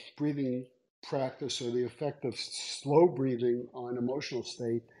that breathing practice or the effect of slow breathing on emotional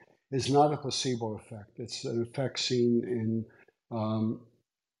state is not a placebo effect. It's an effect seen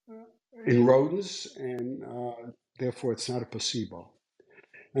in rodents, and therefore it's not a placebo.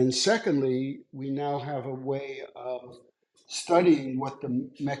 And secondly, we now have a way of studying what the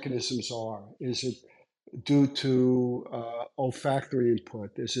mechanisms are. Is it due to olfactory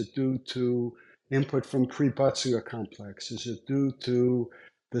input? Is it due to input from Krebs complex? Is it due to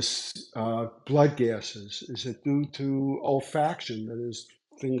the blood gases? Is it due to olfaction, that is,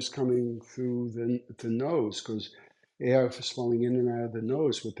 things coming through the nose, because air is flowing in and out of the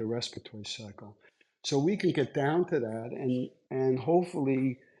nose with the respiratory cycle? So we can get down to that and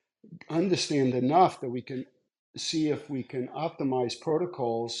hopefully understand enough that we can see if we can optimize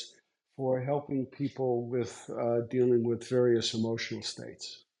protocols for helping people with dealing with various emotional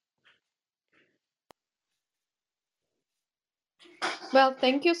states. Well,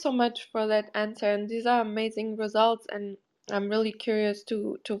 thank you so much for that answer. And these are amazing results. And I'm really curious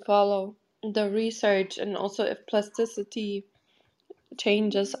to follow the research and also if plasticity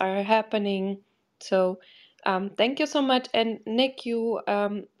changes are happening. So, thank you so much. And Nick, you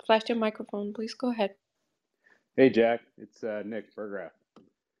flashed your microphone. Please go ahead. Hey, Jack. It's Nick Burgraff.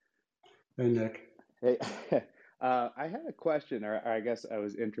 Hey, Nick. Hey, I had a question, or I guess I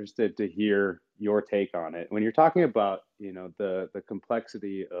was interested to hear your take on it. When you're talking about, the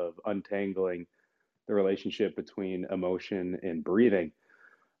complexity of untangling the relationship between emotion and breathing,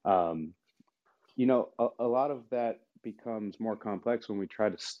 um, a lot of that becomes more complex when we try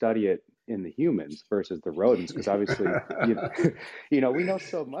to study it in the humans versus the rodents, because obviously, we know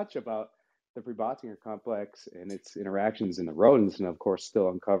so much about the Prebottinger complex and its interactions in the rodents, and of course, still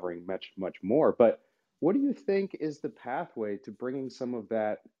uncovering much, much more. But what do you think is the pathway to bringing some of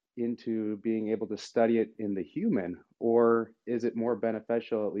that into being able to study it in the human, or is it more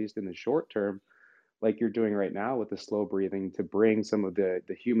beneficial, at least in the short term, like you're doing right now with the slow breathing, to bring some of the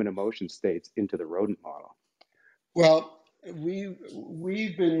human emotion states into the rodent model? Well,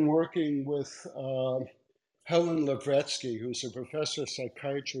 we've been working with Helen Lavretsky, who's a professor of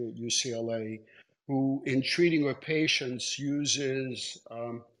psychiatry at UCLA, who, in treating her patients, uses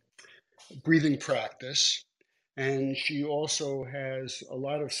breathing practice. And she also has a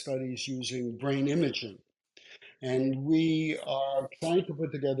lot of studies using brain imaging. And we are trying to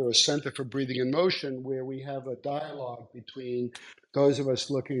put together a Center for Breathing and Motion where we have a dialogue between those of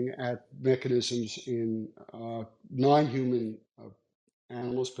us looking at mechanisms in non-human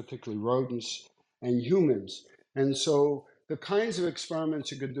animals, particularly rodents, and humans. And so the kinds of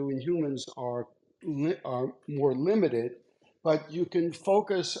experiments you can do in humans are more limited, but you can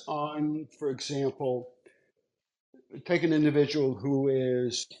focus on, for example, take an individual who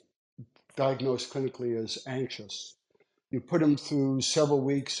is diagnosed clinically as anxious. You put them through several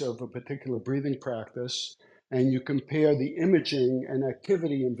weeks of a particular breathing practice, and you compare the imaging and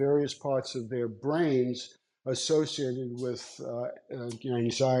activity in various parts of their brains associated with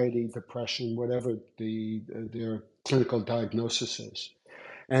anxiety, depression, whatever their clinical diagnosis is.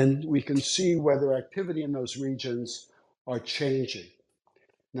 And we can see whether activity in those regions are changing.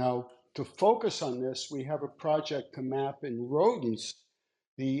 Now, to focus on this, we have a project to map in rodents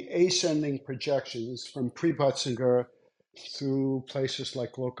the ascending projections from pre-Butzinger through places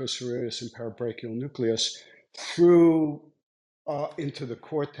like locus areus and parabrachial nucleus through into the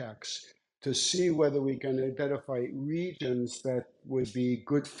cortex to see whether we can identify regions that would be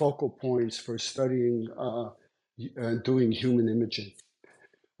good focal points for studying doing human imaging.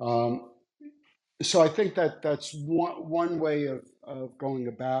 Um, so I think that that's one way of going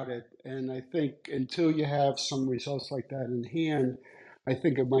about it. And I think until you have some results like that in hand, I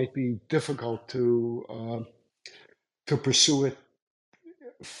think it might be difficult to pursue it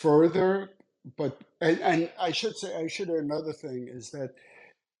further. But and I should say, I should add another thing is that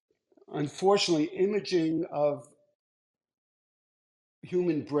unfortunately, imaging of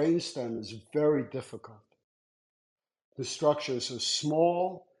human brainstem is very difficult. The structures are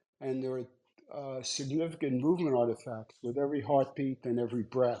small, and there are significant movement artifacts with every heartbeat and every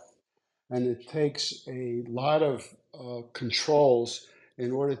breath. and it takes a lot of controls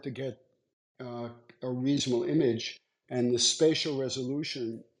in order to get uh, a reasonable image, and the spatial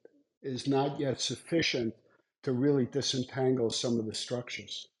resolution is not yet sufficient to really disentangle some of the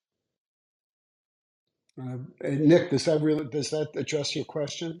structures. Nick, does that address your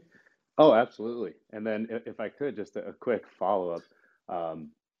question? Oh, absolutely. And then if I could, just a quick follow-up,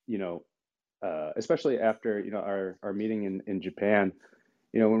 um, you know, especially after, our meeting in Japan,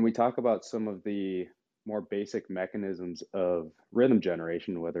 when we talk about some of the more basic mechanisms of rhythm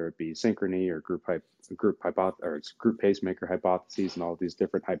generation, whether it be synchrony or group pacemaker hypotheses and all of these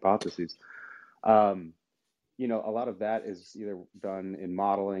different hypotheses, um, a lot of that is either done in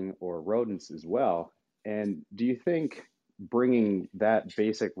modeling or rodents as well. And do you think bringing that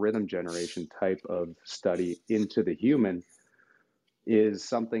basic rhythm generation type of study into the human is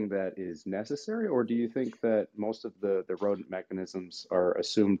something that is necessary, or do you think that most of the rodent mechanisms are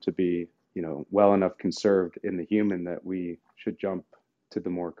assumed to be, well enough conserved in the human that we should jump to the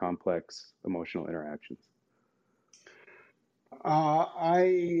more complex emotional interactions?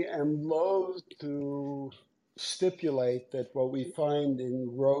 I am loath to stipulate that what we find in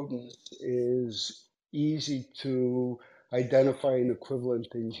rodents is easy to identify an equivalent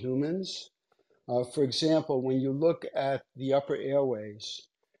in humans. For example, when you look at the upper airways,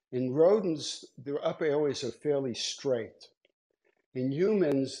 in rodents, the upper airways are fairly straight. In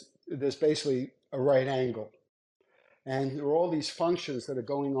humans, there's basically a right angle. And there are all these functions that are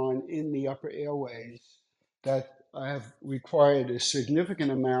going on in the upper airways that have required a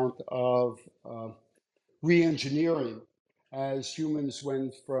significant amount of re-engineering as humans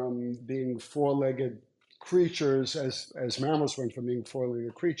went from being four-legged creatures, as mammals went from being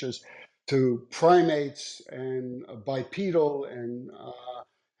four-legged creatures, to primates and bipedal and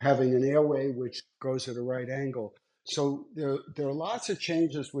having an airway which goes at a right angle. So there are lots of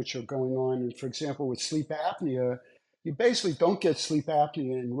changes which are going on. And for example, with sleep apnea, you basically don't get sleep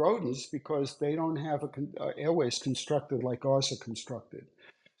apnea in rodents because they don't have airways constructed like ours are constructed.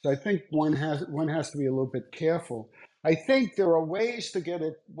 So I think one has to be a little bit careful. I think there are ways to get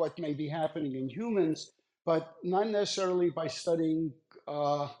at what may be happening in humans, but not necessarily by studying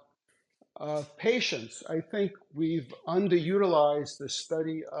patients. I think we've underutilized the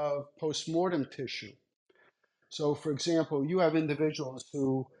study of postmortem tissue. So, for example, you have individuals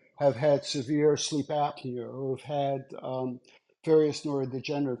who have had severe sleep apnea or have had various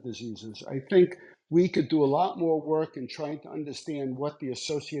neurodegenerative diseases. I think we could do a lot more work in trying to understand what the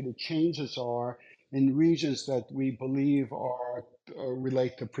associated changes are in regions that we believe are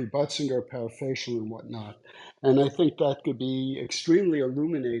relate to prebutzinger, parafacial, and whatnot. And I think that could be extremely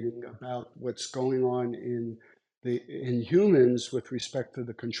illuminating about what's going on in humans with respect to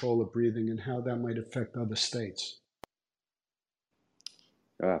the control of breathing and how that might affect other states.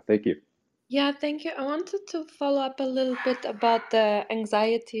 Thank you. Yeah, thank you. I wanted to follow up a little bit about the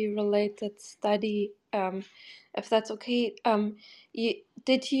anxiety-related study, if that's okay.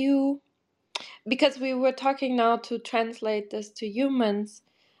 Did you, because we were talking now to translate this to humans,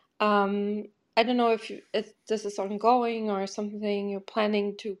 I don't know if this is ongoing or something you're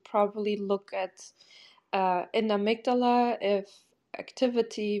planning to probably look at in the amygdala, if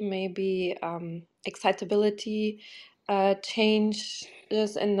activity, maybe excitability changes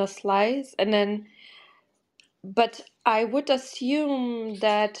in the slice, and then, but I would assume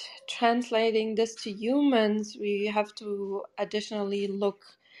that translating this to humans, we have to additionally look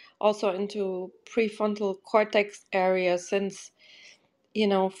also into prefrontal cortex area, since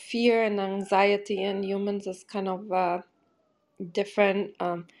fear and anxiety in humans is kind of different,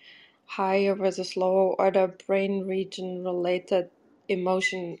 higher versus lower order brain region related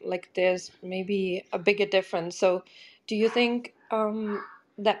emotion. Like there's maybe a bigger difference. So, do you think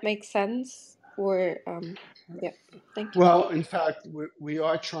that makes sense? Or yeah, thank you. Well, in fact, we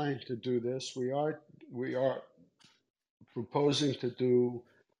are trying to do this. We are proposing to do,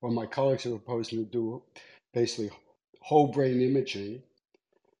 or my colleagues are proposing to do, basically whole brain imaging.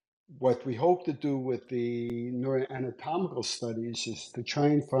 What we hope to do with the neuroanatomical studies is to try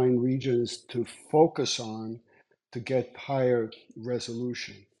and find regions to focus on to get higher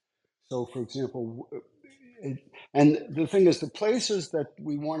resolution. So, for example, and the thing is, the places that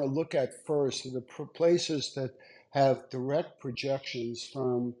we want to look at first are the places that have direct projections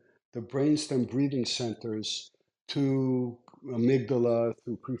from the brainstem breathing centers to amygdala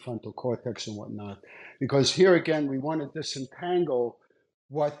through prefrontal cortex and whatnot. Because here again, we want to disentangle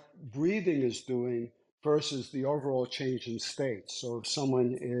what breathing is doing versus the overall change in state. So if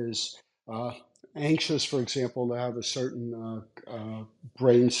someone is anxious, for example, to have a certain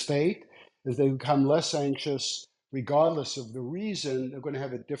brain state, as they become less anxious, regardless of the reason, they're going to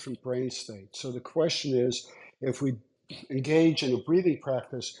have a different brain state. So the question is, if we engage in a breathing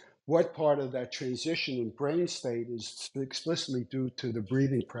practice, what part of that transition in brain state is explicitly due to the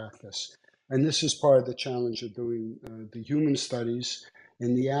breathing practice? And this is part of the challenge of doing the human studies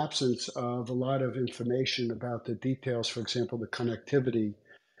in the absence of a lot of information about the details, for example, the connectivity.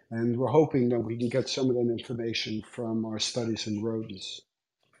 And we're hoping that we can get some of that information from our studies in rodents.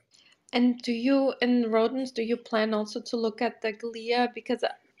 And do you, in rodents, do you plan also to look at the glia? Because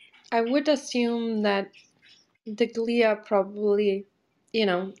I would assume that the glia probably,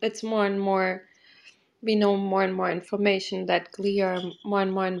 it's more and more, we know more and more information that glia are more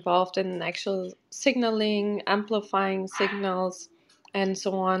and more involved in actual signaling, amplifying signals, and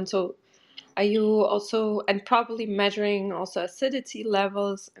so on. So are you also, and probably measuring also acidity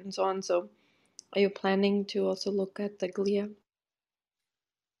levels and so on. So are you planning to also look at the glia?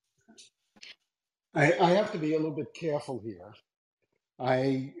 I have to be a little bit careful here.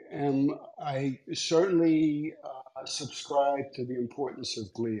 I certainly subscribe to the importance of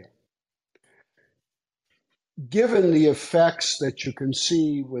glia. Given the effects that you can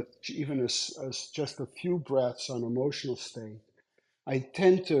see with even just a few breaths on emotional state, I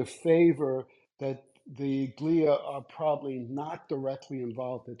tend to favor that the glia are probably not directly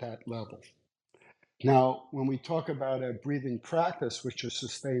involved at that level. Now, when we talk about a breathing practice, which is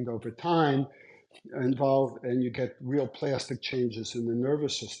sustained over time, involved and you get real plastic changes in the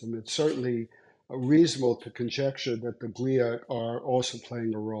nervous system, it's certainly reasonable to conjecture that the glia are also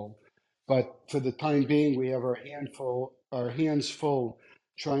playing a role. But for the time being, we have our hands full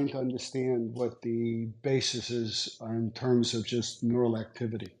trying to understand what the basis is in terms of just neural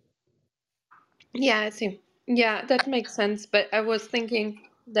activity. Yeah, I see. Yeah, that makes sense. But I was thinking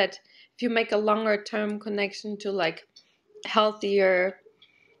that if you make a longer term connection to like healthier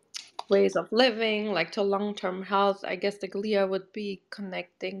ways of living, like to long term health, I guess the glia would be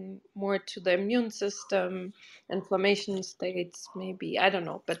connecting more to the immune system, inflammation states, maybe. I don't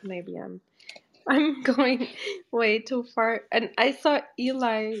know, but maybe I'm going way too far. And I saw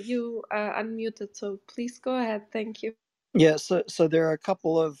Eli, you unmuted, so please go ahead. Thank you. Yeah, so there are a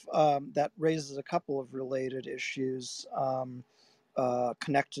couple of that raises a couple of related issues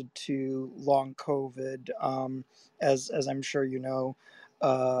connected to long COVID. As I'm sure you know,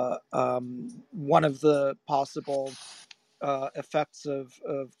 one of the possible effects of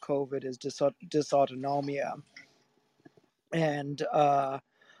COVID is dysautonomia, and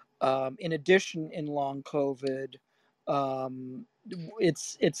in addition, in long COVID,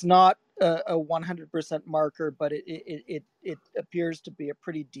 it's not a 100% marker, but it appears to be a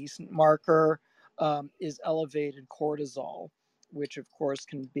pretty decent marker. Is elevated cortisol, which of course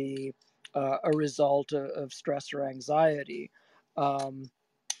can be a result of stress or anxiety. Um,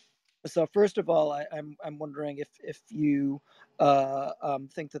 so first of all, I'm wondering if you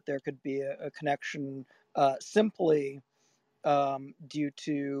think that there could be a connection simply due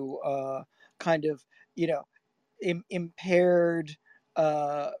to kind of, you know, impaired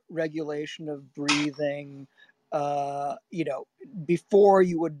regulation of breathing, before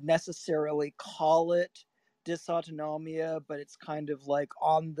you would necessarily call it dysautonomia, but it's kind of like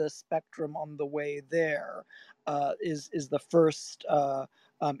on the spectrum on the way there, is the first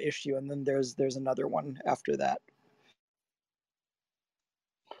issue, and then there's another one after that.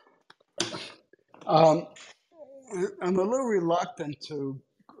 Um, I'm a little reluctant to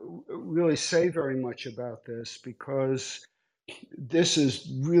really say very much about this because this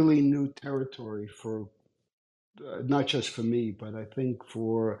is really new territory for not just for me, but I think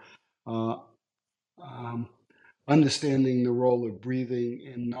for uh, um, understanding the role of breathing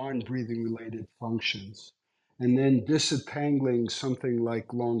in non-breathing related functions. And then disentangling something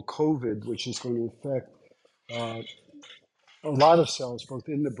like long COVID, which is going to affect uh, a lot of cells, both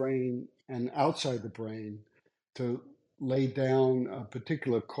in the brain and outside the brain, to lay down a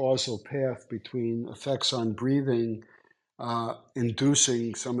particular causal path between effects on breathing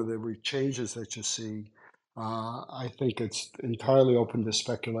inducing some of the changes that you see. I think it's entirely open to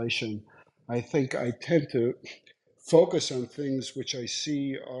speculation. I think I tend to focus on things which I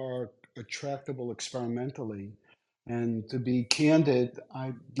see are attractable experimentally. And to be candid,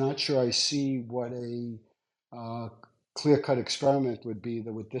 I'm not sure I see what a uh, clear cut experiment would be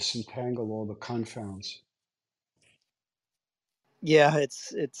that would disentangle all the confounds. Yeah,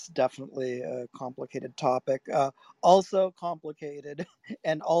 it's definitely a complicated topic. Also complicated,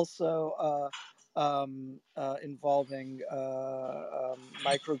 and also involving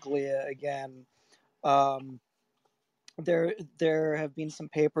microglia again. Um, there have been some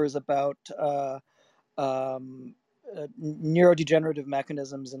papers about um, neurodegenerative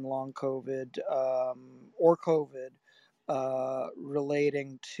mechanisms in long COVID or COVID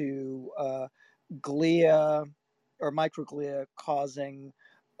relating to glia or microglia causing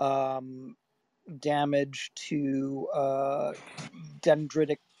um, damage to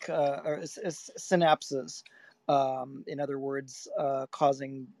dendritic synapses. In other words,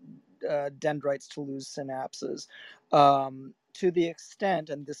 causing dendrites to lose synapses. To the extent,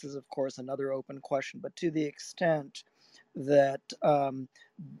 and this is of course another open question, but to the extent that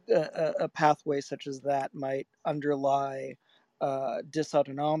a pathway such as that might underlie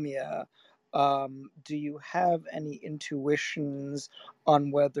dysautonomia, do you have any intuitions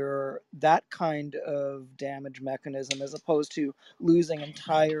on whether that kind of damage mechanism, as opposed to losing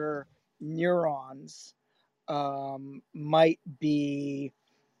entire neurons, might be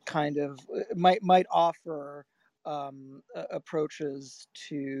kind of might offer approaches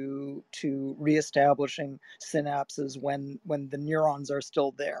to reestablishing synapses when the neurons are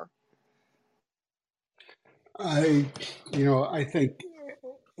still there? I, I think,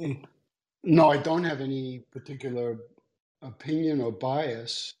 no, I don't have any particular opinion or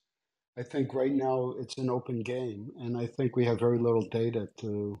bias. I think right now it's an open game, and I think we have very little data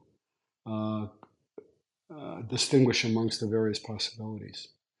to uh, distinguish amongst the various possibilities.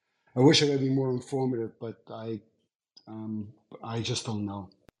 I wish I could be more informative, but I just don't know.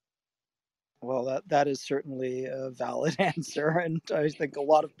 Well, that is certainly a valid answer, and I think a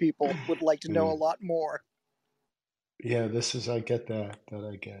lot of people would like to know Yeah, a lot more. yeah. This is I get that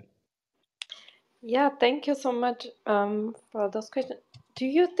I get. Yeah, thank you so much for those questions. Do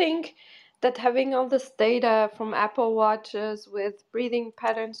you think that having all this data from Apple Watches with breathing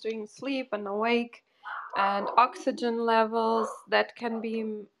patterns during sleep and awake and oxygen levels that can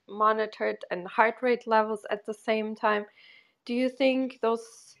be monitored and heart rate levels at the same time, do you think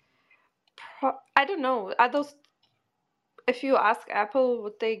those, I don't know, are those, if you ask Apple,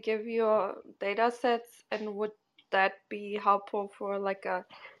 would they give you data sets and would that be helpful for like a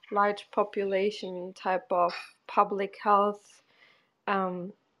large population type of public health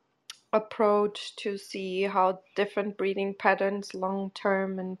um, approach to see how different breathing patterns long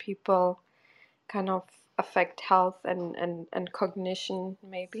term in people kind of affect health and cognition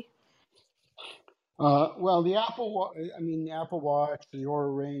maybe? Well, the Apple Watch, the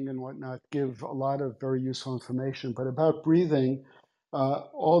Oura Ring, and whatnot give a lot of very useful information. But about breathing,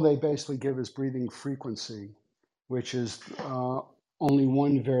 all they basically give is breathing frequency, which is only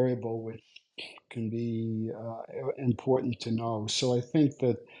one variable which can be important to know. So I think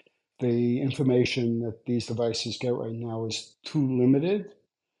that the information that these devices get right now is too limited.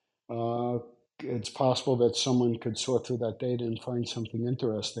 Uh, it's possible that someone could sort through that data and find something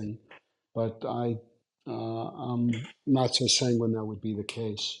interesting, but I'm not so sanguine that would be the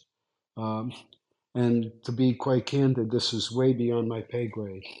case. Um, and to be quite candid, this is way beyond my pay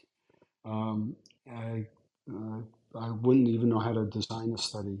grade. Um, I, uh, I wouldn't even know how to design a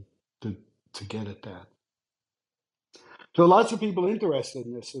study to, to get at that. So lots of people interested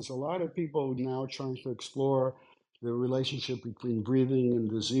in this. There's a lot of people now trying to explore the relationship between breathing and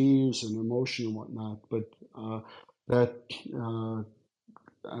disease and emotion and whatnot. But that,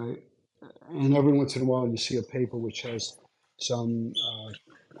 I, and every once in a while you see a paper which has some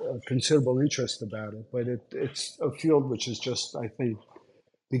considerable interest about it. But it's a field which is just, I think,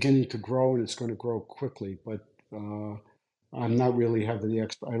 beginning to grow, and it's going to grow quickly. But I'm not really have the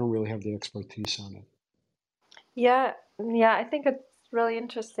I don't really have the expertise on it. Yeah, yeah, I think it's really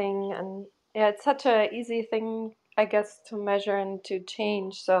interesting, and yeah, it's such a easy thing, I guess, to measure and to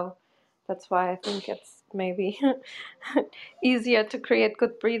change. So that's why I think it's maybe easier to create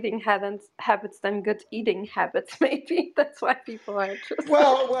good breathing habits than good eating habits. Maybe that's why people are interested.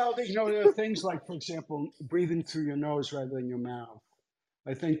 Well, there are things like, for example, breathing through your nose rather than your mouth.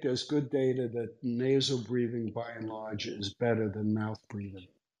 I think there's good data that nasal breathing, by and large, is better than mouth breathing.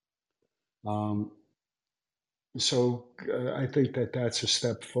 Um, so I think that that's a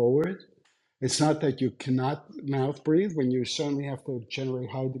step forward. It's not that you cannot mouth breathe when you certainly have to generate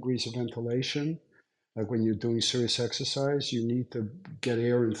high degrees of ventilation. Like when you're doing serious exercise, you need to get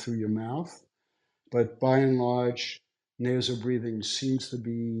air in through your mouth. But by and large, nasal breathing seems to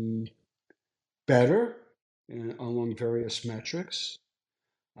be better along various metrics.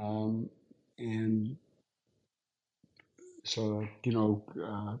 Um, and so,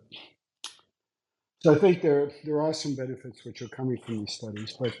 so I think there are some benefits which are coming from these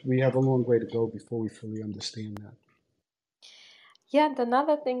studies, but we have a long way to go before we fully understand that. Yeah, and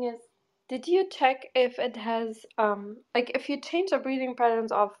another thing is, did you check if it has, like, if you change the breathing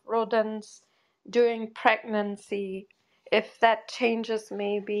patterns of rodents during pregnancy, if that changes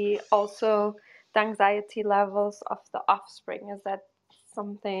maybe also the anxiety levels of the offspring. Is that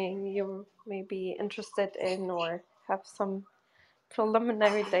something you may be interested in or have some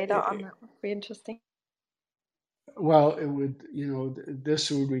preliminary data on? That would be interesting. Well, it would,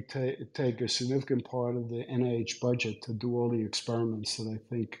 this would take a significant part of the NIH budget to do all the experiments that I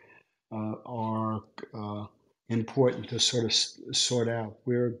think are important to sort of sort out.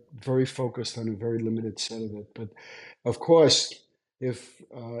 We're very focused on a very limited set of it, but of course, if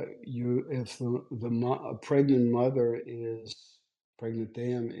a pregnant mother is pregnant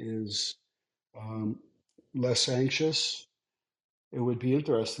dam is um, less anxious, it would be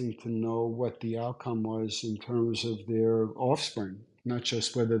interesting to know what the outcome was in terms of their offspring, not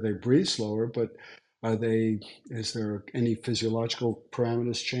just whether they breathe slower, but are they, is there any physiological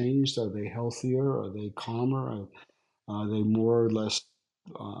parameters changed? Are they healthier? Are they calmer? Are they more or less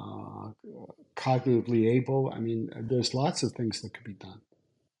uh, cognitively able? I mean, there's lots of things that could be done.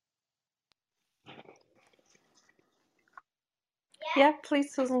 Yeah,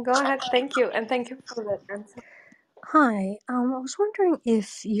 please, Susan, go ahead. Thank you, and thank you for that answer. Hi, I was wondering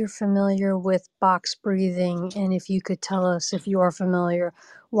if you're familiar with box breathing and if you could tell us, if you are familiar,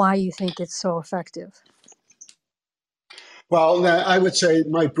 why you think it's so effective. Well, I would say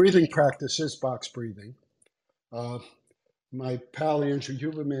my breathing practice is box breathing. Uh, My pal Andrew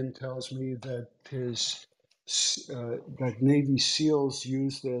Huberman tells me that that Navy SEALs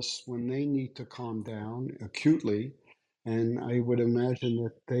use this when they need to calm down acutely, and I would imagine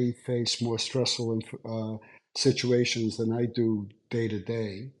that they face more stressful situations than I do day to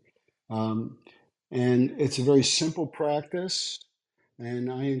day. Um, and it's a very simple practice, and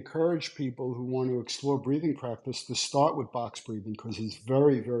I encourage people who want to explore breathing practice to start with box breathing because it's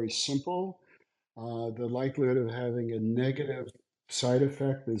very, very simple. The likelihood of having a negative side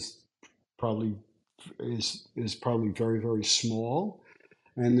effect probably is probably very, very small.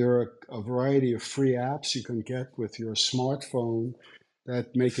 And there are a variety of free apps you can get with your smartphone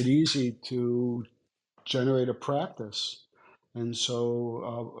that make it easy to generate a practice. And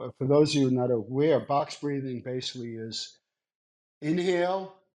so, for those of you not aware, box breathing basically is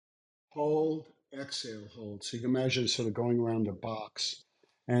inhale, hold, exhale, hold. So you can imagine sort of going around the box.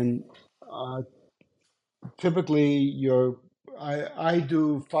 And uh, typically I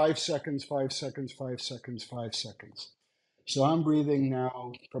do 5 seconds, 5 seconds, 5 seconds, 5 seconds. So I'm breathing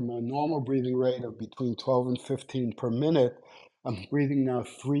now from a normal breathing rate of between 12 and 15 per minute. I'm breathing now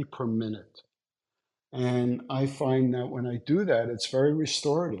 3 per minute. And I find that when I do that, it's very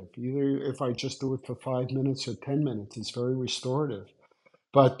restorative. Either if I just do it for 5 minutes or 10 minutes, it's very restorative.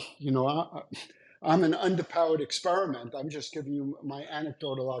 But, I'm an underpowered experiment. I'm just giving you my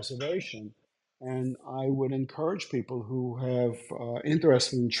anecdotal observation. And I would encourage people who have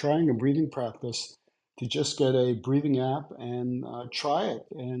interested in trying a breathing practice to just get a breathing app and try it.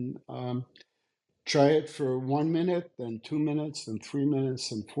 And try it for 1 minute, then 2 minutes, then 3 minutes,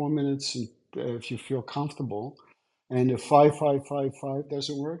 then 4 minutes, and if you feel comfortable. And if 5, 5, 5, 5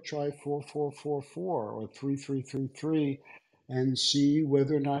 doesn't work, try 4, 4, 4, 4 or 3, 3, 3, 3, and see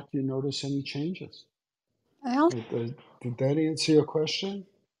whether or not you notice any changes. I also, Did that answer your question?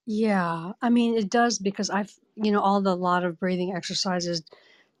 yeah, I mean, it does because a lot of breathing exercises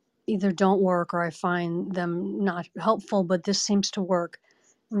either don't work or I find them not helpful, but this seems to work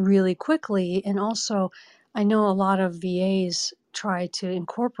really quickly. And also, I know a lot of VAs try to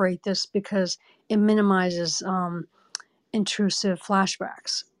incorporate this because it minimizes intrusive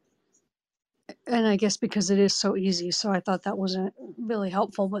flashbacks. And I guess because it is so easy, so I thought that wasn't really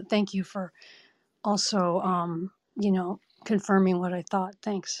helpful. But thank you for also, confirming what I thought.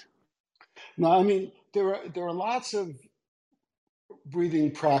 Thanks. No, I mean there are lots of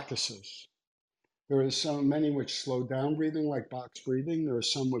breathing practices. There are so many which slow down breathing, like box breathing. There are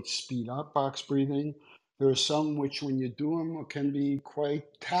some which speed up box breathing. There are some which, when you do them, can be quite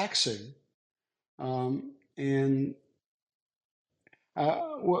taxing. And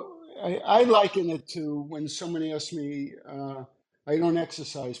well, I liken it to when somebody asks me, I don't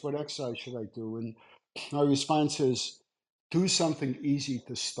exercise, what exercise should I do? And my response is, do something easy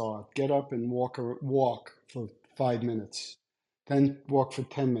to start. Get up and walk for 5 minutes, then walk for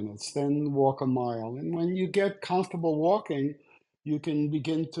 10 minutes, then walk a mile. And when you get comfortable walking, you can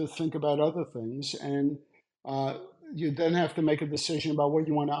begin to think about other things. And uh, you then have to make a decision about what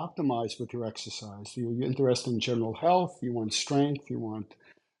you want to optimize with your exercise. You're interested in general health, you want strength, you want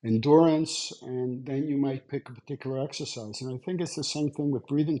endurance, and then you might pick a particular exercise. And I think it's the same thing with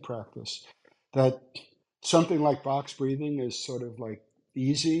breathing practice, that something like box breathing is sort of like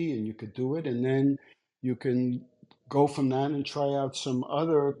easy and you could do it, and then you can go from that and try out some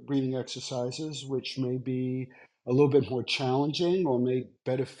other breathing exercises which may be a little bit more challenging or may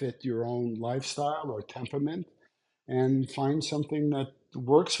better fit your own lifestyle or temperament, and find something that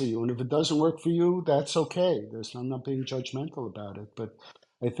works for you. And if it doesn't work for you, that's okay. I'm not being judgmental about it, but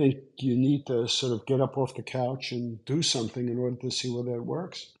I think you need to sort of get up off the couch and do something in order to see whether it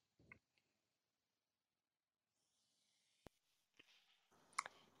works.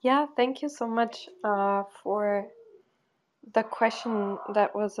 Yeah, thank you so much for the question.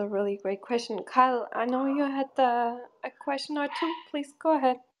 That was a really great question. Kyle, I know you had a question or two. Please go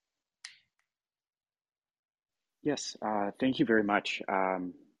ahead. Yes, thank you very much.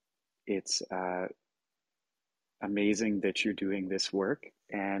 It's amazing that you're doing this work,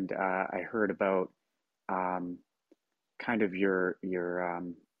 and I heard about um, kind of your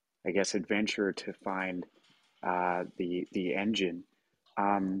I guess adventure to find the engine.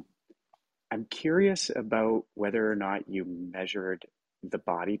 Um, I'm curious about whether or not you measured the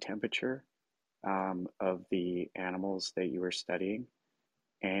body temperature of the animals that you were studying,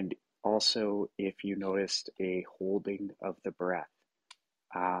 and also if you noticed a holding of the breath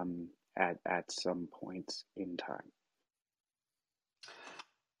at some points in time.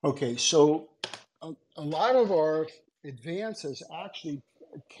 Okay, so a lot of our advances actually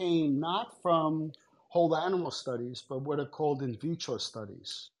came not from whole animal studies, but what are called in vitro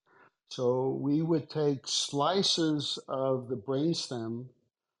studies. So we would take slices of the brainstem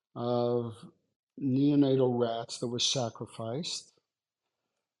of neonatal rats that were sacrificed,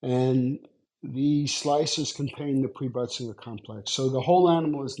 and these slices contain the prebutzinger complex. So the whole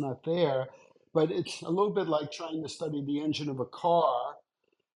animal is not there, but it's a little bit like trying to study the engine of a car.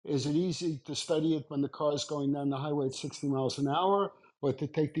 Is it easy to study it when the car is going down the highway at 60 miles an hour, or to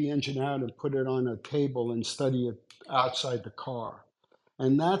take the engine out and put it on a table and study it outside the car?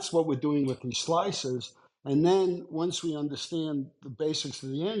 And that's what we're doing with these slices. And then once we understand the basics of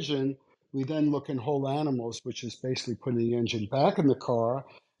the engine, we then look in whole animals, which is basically putting the engine back in the car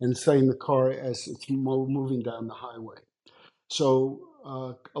and studying the car as it's moving down the highway. So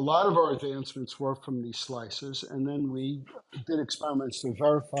a lot of our advancements were from these slices, and then we did experiments to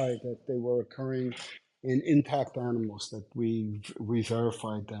verify that they were occurring in intact animals, that we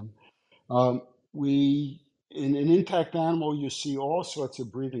verified them. Um, we in an intact animal, you see all sorts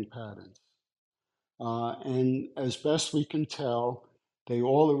of breathing patterns, and as best we can tell, they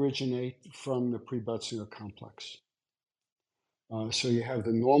all originate from the prebutzinger complex. So you have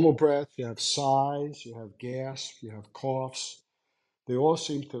the normal breath, you have sighs, you have gasps, you have coughs. They all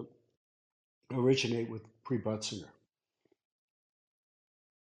seem to originate with prebutzinger.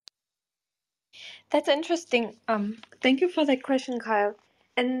 That's interesting. Thank you for that question, Kyle.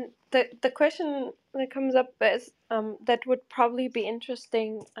 And the question that comes up is that would probably be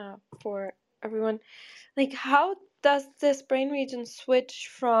interesting for everyone. Like, how does this brain region switch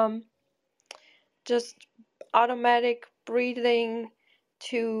from just automatic breathing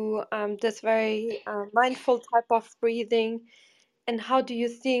to this very mindful type of breathing? And how do you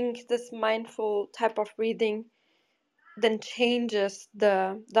think this mindful type of breathing then changes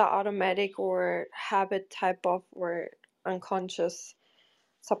the automatic or habit type of or unconscious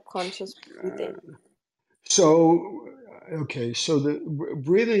subconscious breathing? So, okay, so the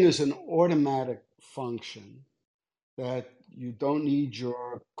breathing is an automatic function that you don't need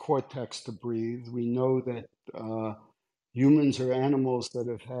your cortex to breathe. We know that humans are animals that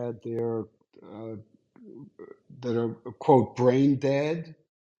have had their uh, that are quote brain dead,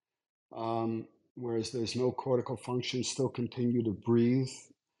 whereas there's no cortical function, still continue to breathe.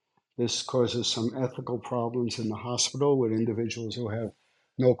 This causes some ethical problems in the hospital with individuals who have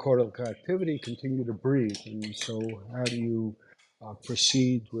no cortical activity continue to breathe. And so, how do you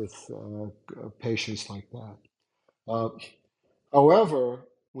proceed with patients like that? Uh, However,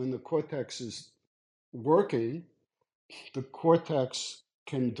 when the cortex is working, the cortex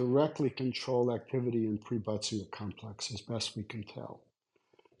can directly control activity in prebutzinger complex, as best we can tell.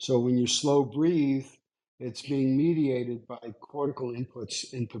 So when you slow breathe, it's being mediated by cortical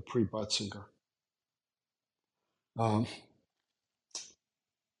inputs into prebutzinger. Um,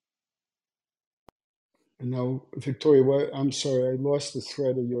 now, Victoria, I'm sorry, I lost the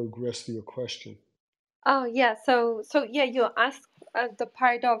thread of your rest of your question. Oh yeah, so yeah, you asked the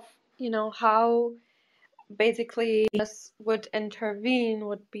part of how basically this would intervene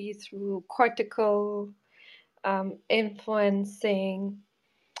would be through cortical influencing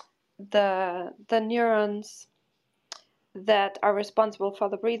the neurons that are responsible for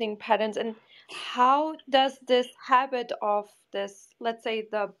the breathing patterns. And how does this habit of this, let's say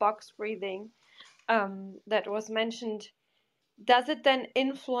the box breathing that was mentioned, does it then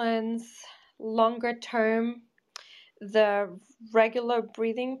influence longer term the regular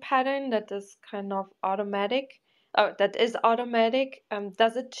breathing pattern that is kind of automatic? Oh, that is automatic.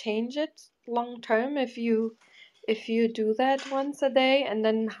 Does it change it long term if you do that once a day? And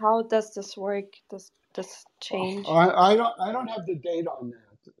then how does this work? Does this change? I don't have the data on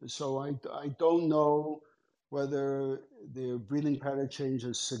that, so I don't know whether the breathing pattern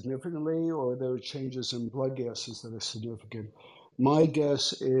changes significantly or there are changes in blood gases that are significant. My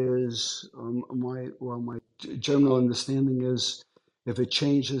guess is my general understanding is if it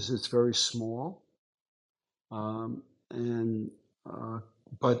changes, it's very small, and uh,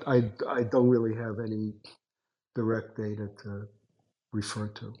 but I don't really have any direct data to refer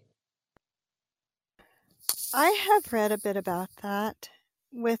to. I have read a bit about that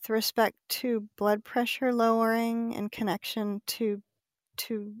with respect to blood pressure lowering in connection to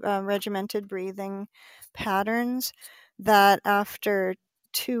regimented breathing patterns, that after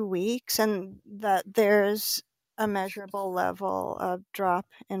 2 weeks, and that there's a measurable level of drop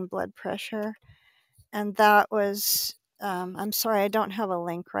in blood pressure. And that was, I'm sorry, I don't have a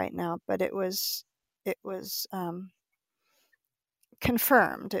link right now, but it was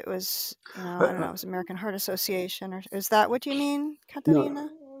confirmed. It was, Uh, I don't know, it was American Heart Association, or is that what you mean, No, Katarina?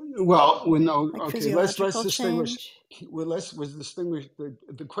 well, no. Like Okay, let's physiological distinguish. change? Well, let's was distinguish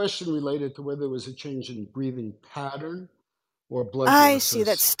the question related to whether there was a change in breathing pattern or blood I see, gases.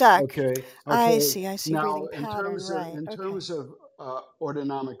 that's stuck. Okay, I okay. see, I see. Now, Breathing pattern, right. in Okay. terms of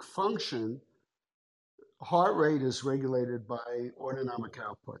autonomic function, heart rate is regulated by autonomic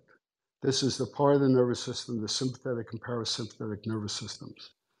output. This is the part of the nervous system, the sympathetic and parasympathetic nervous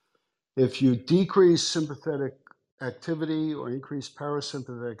systems. If you decrease sympathetic activity or increase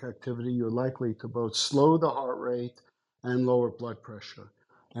parasympathetic activity, you're likely to both slow the heart rate and lower blood pressure.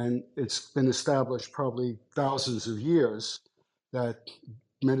 And it's been established probably thousands of years that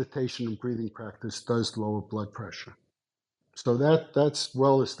meditation and breathing practice does lower blood pressure. So that's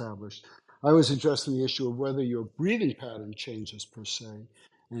well established. I was addressing the issue of whether your breathing pattern changes per se,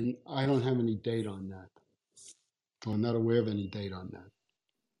 and I don't have any data on that. Or I'm not aware of any data on that.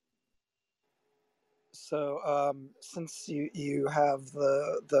 So, since you have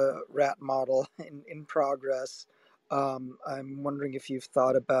the rat model in progress, I'm wondering if you've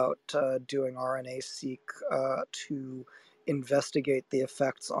thought about doing RNA-seq to investigate the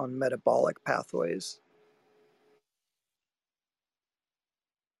effects on metabolic pathways.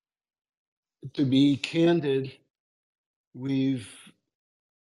 To be candid, we've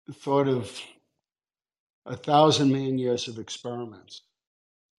thought of 1,000 man-years of experiments.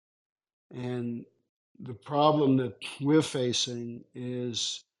 And the problem that we're facing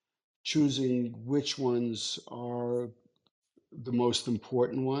is choosing which ones are the most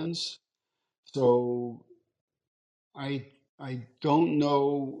important ones. So I I don't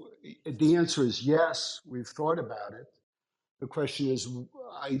know. The answer is yes, we've thought about it. The question is,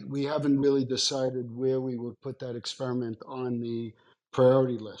 we haven't really decided where we would put that experiment on the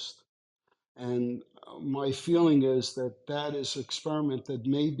priority list. And my feeling is that that is an experiment that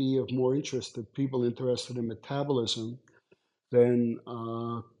may be of more interest to people interested in metabolism than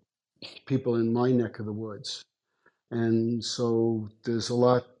people in my neck of the woods. And so there's a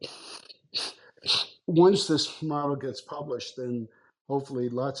lot. Once this model gets published, then hopefully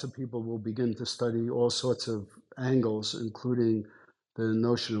lots of people will begin to study all sorts of angles, including the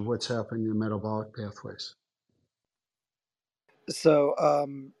notion of what's happening in metabolic pathways. So,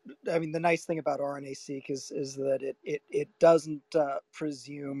 I mean, the nice thing about RNA-seq is that it doesn't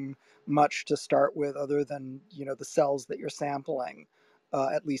presume much to start with, other than the cells that you're sampling,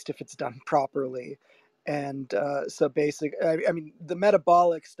 at least if it's done properly. And so, I mean, the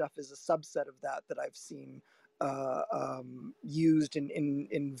metabolic stuff is a subset of that I've seen used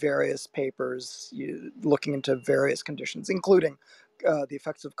in various papers, looking into various conditions, including the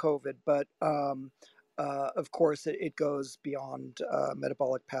effects of COVID, but. Of course, it goes beyond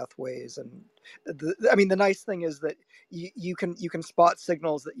metabolic pathways, and I mean, the nice thing is that you can spot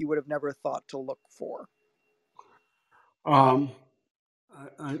signals that you would have never thought to look for. Um,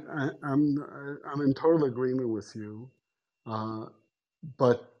 I'm in total agreement with you, uh,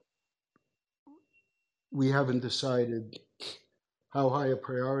 but we haven't decided how high a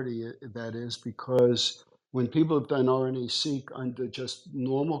priority that is, because when people have done RNA-seq under just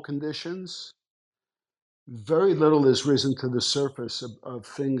normal conditions, very little has risen to the surface of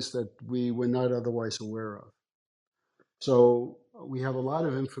things that we were not otherwise aware of. So we have a lot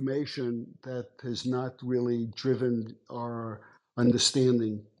of information that has not really driven our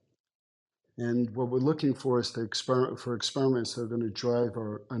understanding. And what we're looking for is for experiments that are going to drive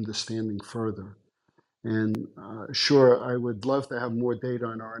our understanding further. And sure, I would love to have more data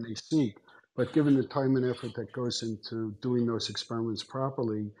on RNA-seq, but given the time and effort that goes into doing those experiments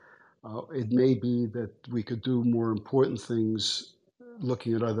properly, It may be that we could do more important things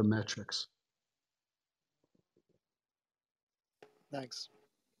looking at other metrics. Thanks.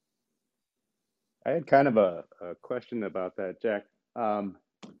 I had kind of a question about that, Jack.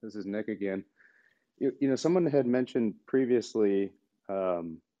 This is Nick again. Someone had mentioned previously,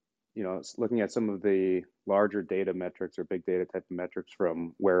 looking at some of the larger data metrics or big data type of metrics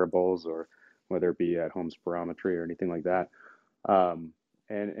from wearables, or whether it be at home spirometry or anything like that.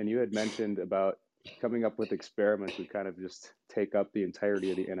 And you had mentioned about coming up with experiments would kind of just take up the entirety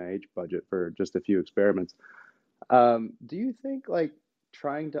of the NIH budget for just a few experiments. Do you think like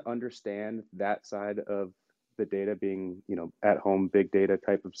trying to understand that side of the data being, at home big data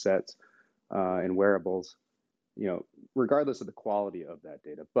type of sets and wearables, regardless of the quality of that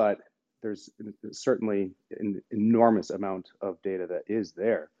data, but there's certainly an enormous amount of data that is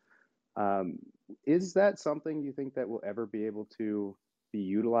there. Is that something you think that will ever be able to be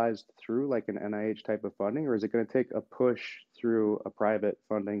utilized through like an NIH type of funding, or is it going to take a push through a private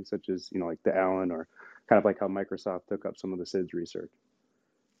funding such as, like the Allen, or kind of like how Microsoft took up some of the SIDS research?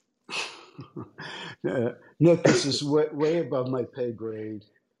 Nick, this is way above my pay grade,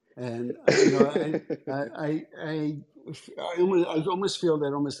 and I almost feel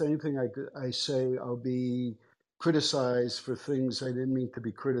that almost anything I say, I'll be criticized for things I didn't mean to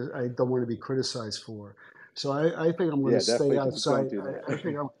be I don't want to be criticized for. So I think I'm going to Yeah, stay definitely don't outside. do that.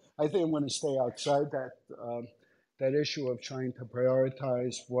 I think I'm going to stay outside that issue of trying to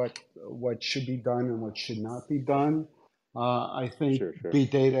prioritize what should be done and what should not be done. I think Sure, sure.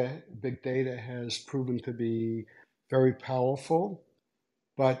 big data has proven to be very powerful,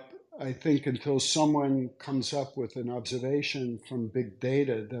 but I think until someone comes up with an observation from big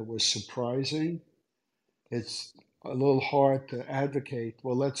data that was surprising, it's a little hard to advocate,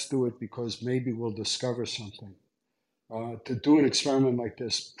 well, let's do it because maybe we'll discover something. To do an experiment like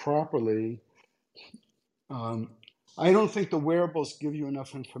this properly, I don't think the wearables give you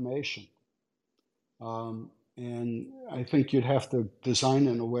enough information. And I think you'd have to design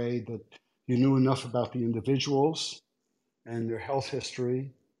in a way that you knew enough about the individuals and their health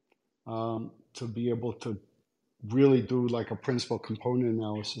history to be able to really do like a principal component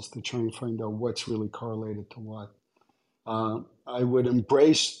analysis to try and find out what's really correlated to what. I would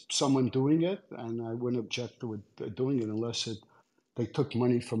embrace someone doing it, and I wouldn't object to it, doing it unless they took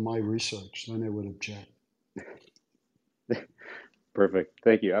money from my research. Then I would object. Perfect.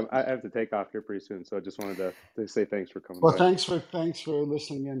 Thank you. I have to take off here pretty soon, so I just wanted to say thanks for coming Well, by. thanks for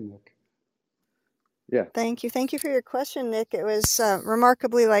listening in, Nick. Yeah. Thank you. Thank you for your question, Nick. It was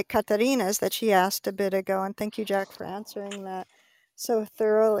remarkably like Katarina's that she asked a bit ago. And thank you, Jack, for answering that so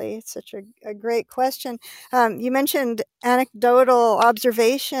thoroughly. It's such a great question. You mentioned anecdotal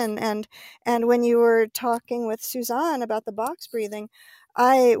observation, and when you were talking with Suzanne about the box breathing,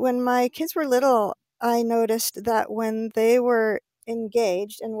 when my kids were little, I noticed that when they were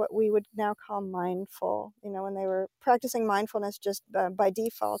engaged in what we would now call mindful, when they were practicing mindfulness just by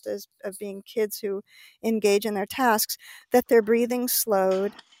default as of being kids who engage in their tasks, that their breathing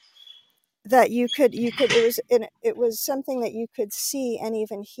slowed, that it was something that you could see and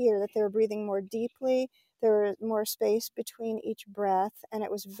even hear, that they were breathing more deeply, there was more space between each breath, and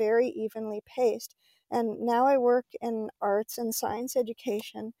it was very evenly paced. And now I work in arts and science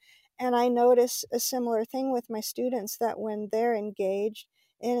education, and I notice a similar thing with my students, that when they're engaged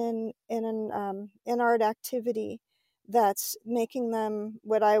in art activity that's making them,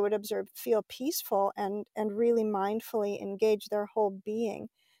 what I would observe, feel peaceful and really mindfully engage their whole being,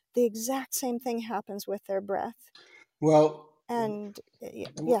 the exact same thing happens with their breath. Well, And yeah,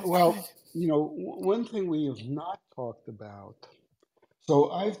 go well, ahead. one thing we have not talked about.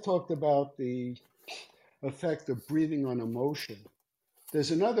 So I've talked about the effect of breathing on emotion.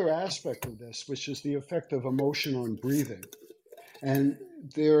 There's another aspect of this, which is the effect of emotion on breathing. And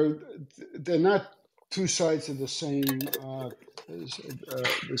they're not two sides of the same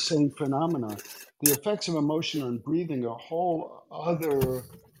phenomena. The effects of emotion on breathing are a whole other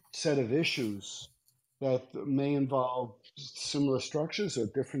set of issues that may involve similar structures or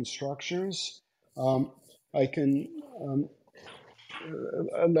different structures. I can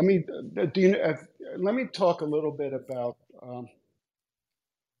let me do you, let me talk a little bit about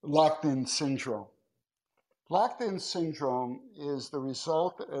locked-in syndrome. Locked-in syndrome is the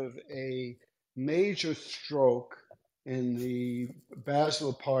result of a major stroke in the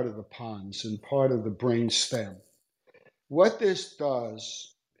basilar part of the pons and part of the brain stem. What this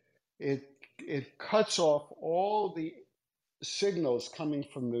does, it cuts off all the signals coming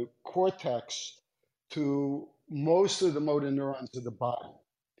from the cortex to most of the motor neurons of the body.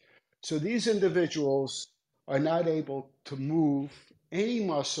 So these individuals are not able to move any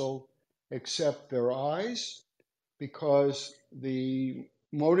muscle except their eyes, because the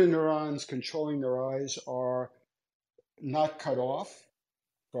motor neurons controlling their eyes are not cut off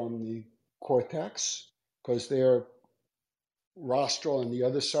from the cortex, because they're rostral on the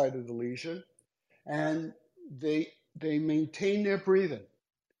other side of the lesion, and they maintain their breathing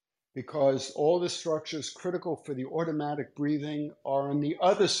because all the structures critical for the automatic breathing are on the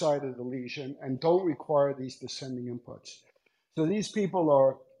other side of the lesion and don't require these descending inputs. So these people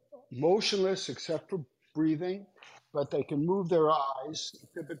are motionless except for breathing, but they can move their eyes,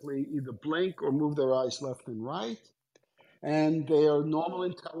 typically either blink or move their eyes left and right, and they are normal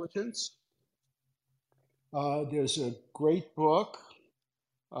intelligence. There's a great book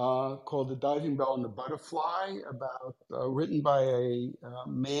called The Diving Bell and the Butterfly, written by a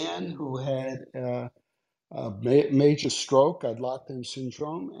man who had major stroke, had locked-in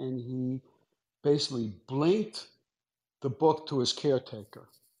syndrome, and he basically blinked the book to his caretaker.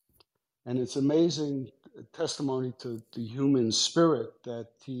 And it's amazing testimony to the human spirit that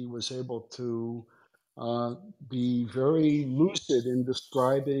he was able to be very lucid in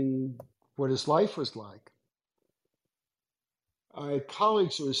describing what his life was like. I had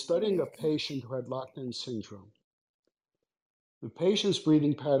colleagues who were studying a patient who had locked-in syndrome. The patient's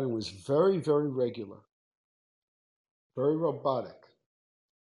breathing pattern was very, very regular, very robotic.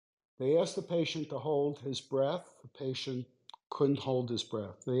 They asked the patient to hold his breath. The patient couldn't hold his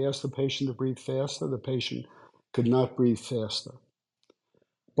breath. They asked the patient to breathe faster. The patient could not breathe faster.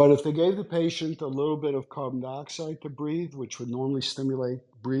 But if they gave the patient a little bit of carbon dioxide to breathe, which would normally stimulate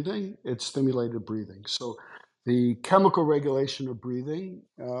breathing, it stimulated breathing. So the chemical regulation of breathing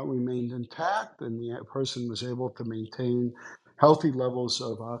remained intact, and the person was able to maintain healthy levels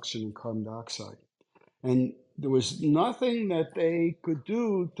of oxygen and carbon dioxide. And there was nothing that they could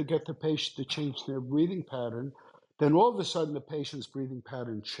do to get the patient to change their breathing pattern. Then all of a sudden, the patient's breathing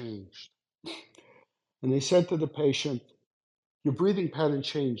pattern changed. And they said to the patient, "Your breathing pattern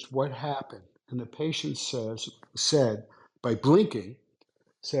changed. What happened?" And the patient said, by blinking,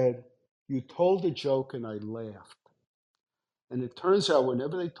 said, "You told a joke and I laughed." And it turns out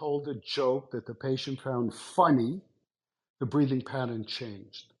whenever they told a joke that the patient found funny, the breathing pattern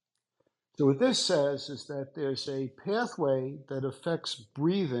changed. So what this says is that there's a pathway that affects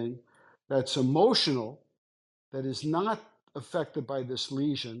breathing that's emotional, that is not affected by this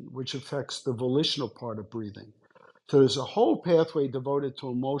lesion, which affects the volitional part of breathing. So there's a whole pathway devoted to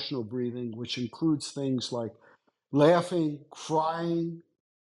emotional breathing, which includes things like laughing, crying,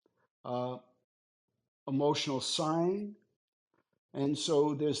 uh, emotional sighing. And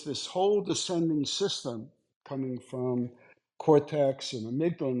so there's this whole descending system coming from cortex and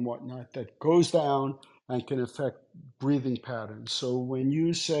amygdala and whatnot that goes down and can affect breathing patterns. So when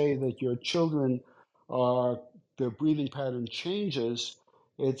you say that your children their breathing pattern changes,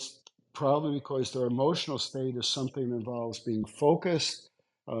 it's probably because their emotional state is something that involves being focused,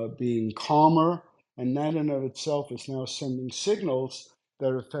 being calmer, and that in of itself is now sending signals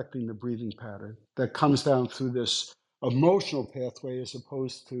that are affecting the breathing pattern that comes down through this emotional pathway as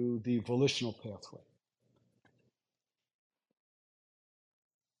opposed to the volitional pathway.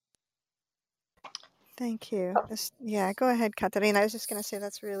 Thank you. Yeah, go ahead, Katarina. I was just going to say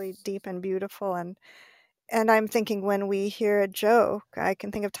that's really deep and beautiful. And I'm thinking when we hear a joke, I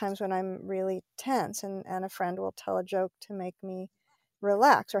can think of times when I'm really tense and a friend will tell a joke to make me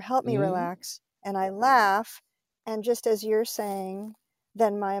relax or help me relax. And I laugh. And just as you're saying,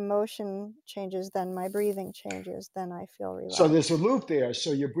 then my emotion changes, then my breathing changes, then I feel So there's a relaxed. loop there.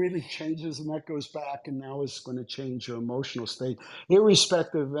 So your breathing changes and that goes back, and now it's going to change your emotional state,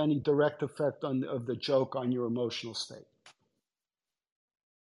 irrespective of any direct effect of the joke on your emotional state.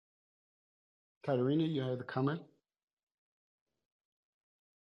 Katerina, you had a comment?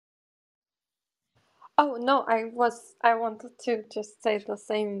 Oh no, I wanted to just say the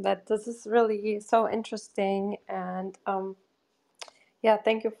same, that this is really so interesting, and yeah,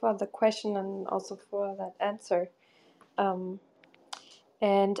 thank you for the question and also for that answer. Um,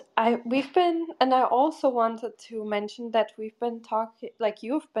 and I also wanted to mention that we've been talking, like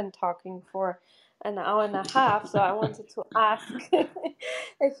you've been talking for an hour and a half. So I wanted to ask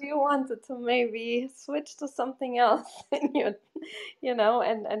if you wanted to maybe switch to something else in your,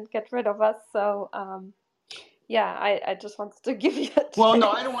 and get rid of us. So yeah, I just wanted to give you a Well, no,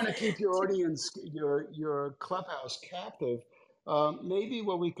 I don't chance want to keep your to. audience, your clubhouse captive. Maybe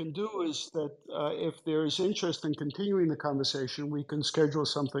what we can do is that if there's interest in continuing the conversation, we can schedule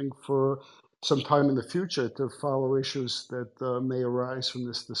something for some time in the future to follow issues that may arise from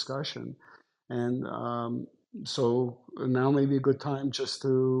this discussion. And so now may be a good time just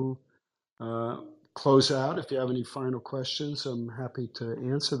to close out. If you have any final questions, I'm happy to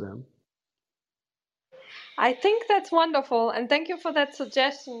answer them. I think that's wonderful, and thank you for that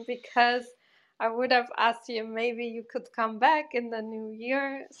suggestion, because I would have asked you maybe you could come back in the new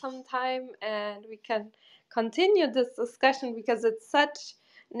year sometime and we can continue this discussion, because it's such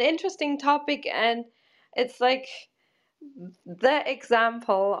an interesting topic, and it's like the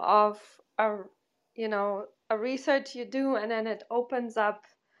example of a, a research you do, and then it opens up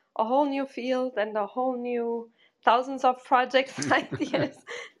a whole new field and a whole new thousands of projects ideas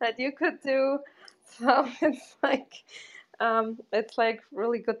that you could do. So it's like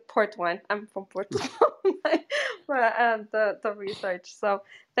really good port wine. I'm from Portugal. The research. So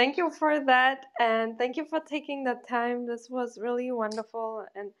thank you for that, and thank you for taking the time. This was really wonderful,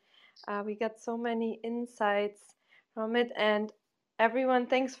 and we got so many insights from it. And everyone,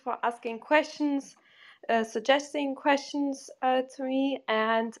 thanks for asking questions, suggesting questions to me,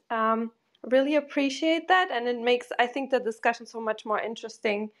 and really appreciate that. And it makes, I think, the discussion so much more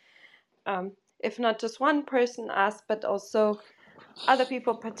interesting, if not just one person asks, but also other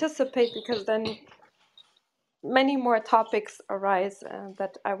people participate, because then many more topics arise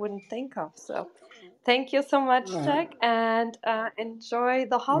that I wouldn't think of. So thank you so much, Jack, and enjoy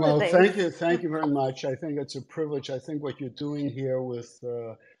the Well, holidays. thank you very much. I think it's a privilege. I think what you're doing here with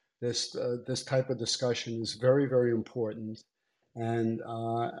this type of discussion is very, very important, and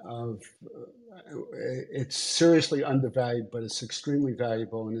it's seriously undervalued, but it's extremely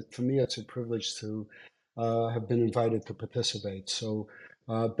valuable. And for me, it's a privilege to have been invited to participate. So,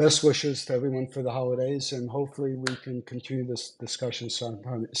 best wishes to everyone for the holidays, and hopefully we can continue this discussion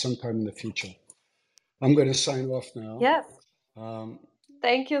sometime in the future. I'm going to sign off now. Yes. Um,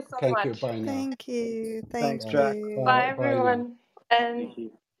 Thank you so Thank you. much. Bye now. Thank you. Thanks, Thank Jack. you. Bye, Bye now. everyone. And Thank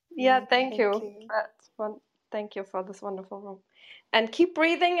you. yeah, thank Thank you. you. That's one. Thank you for this wonderful room. And keep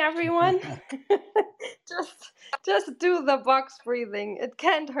breathing, everyone. just just do the box breathing. It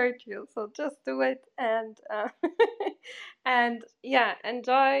can't hurt you. So just do it, and and yeah,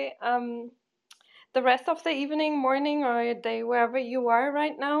 enjoy the rest of the evening, morning, or day, wherever you are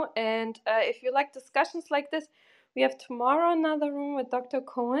right now. And if you like discussions like this, we have tomorrow another room with Dr.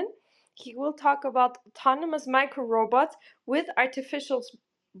 Cohen. He will talk about autonomous microrobots with artificial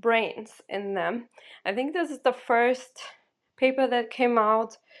brains in them. I think this is the first paper that came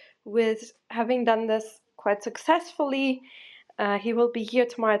out with having done this quite successfully. He will be here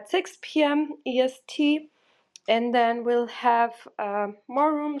tomorrow at 6 p.m. EST. And then we'll have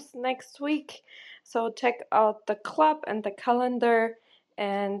more rooms next week. So check out the club and the calendar.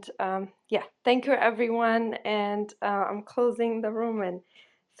 And yeah, thank you, everyone. And I'm closing the room in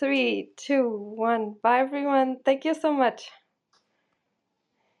 3, 2, 1. Bye, everyone. Thank you so much.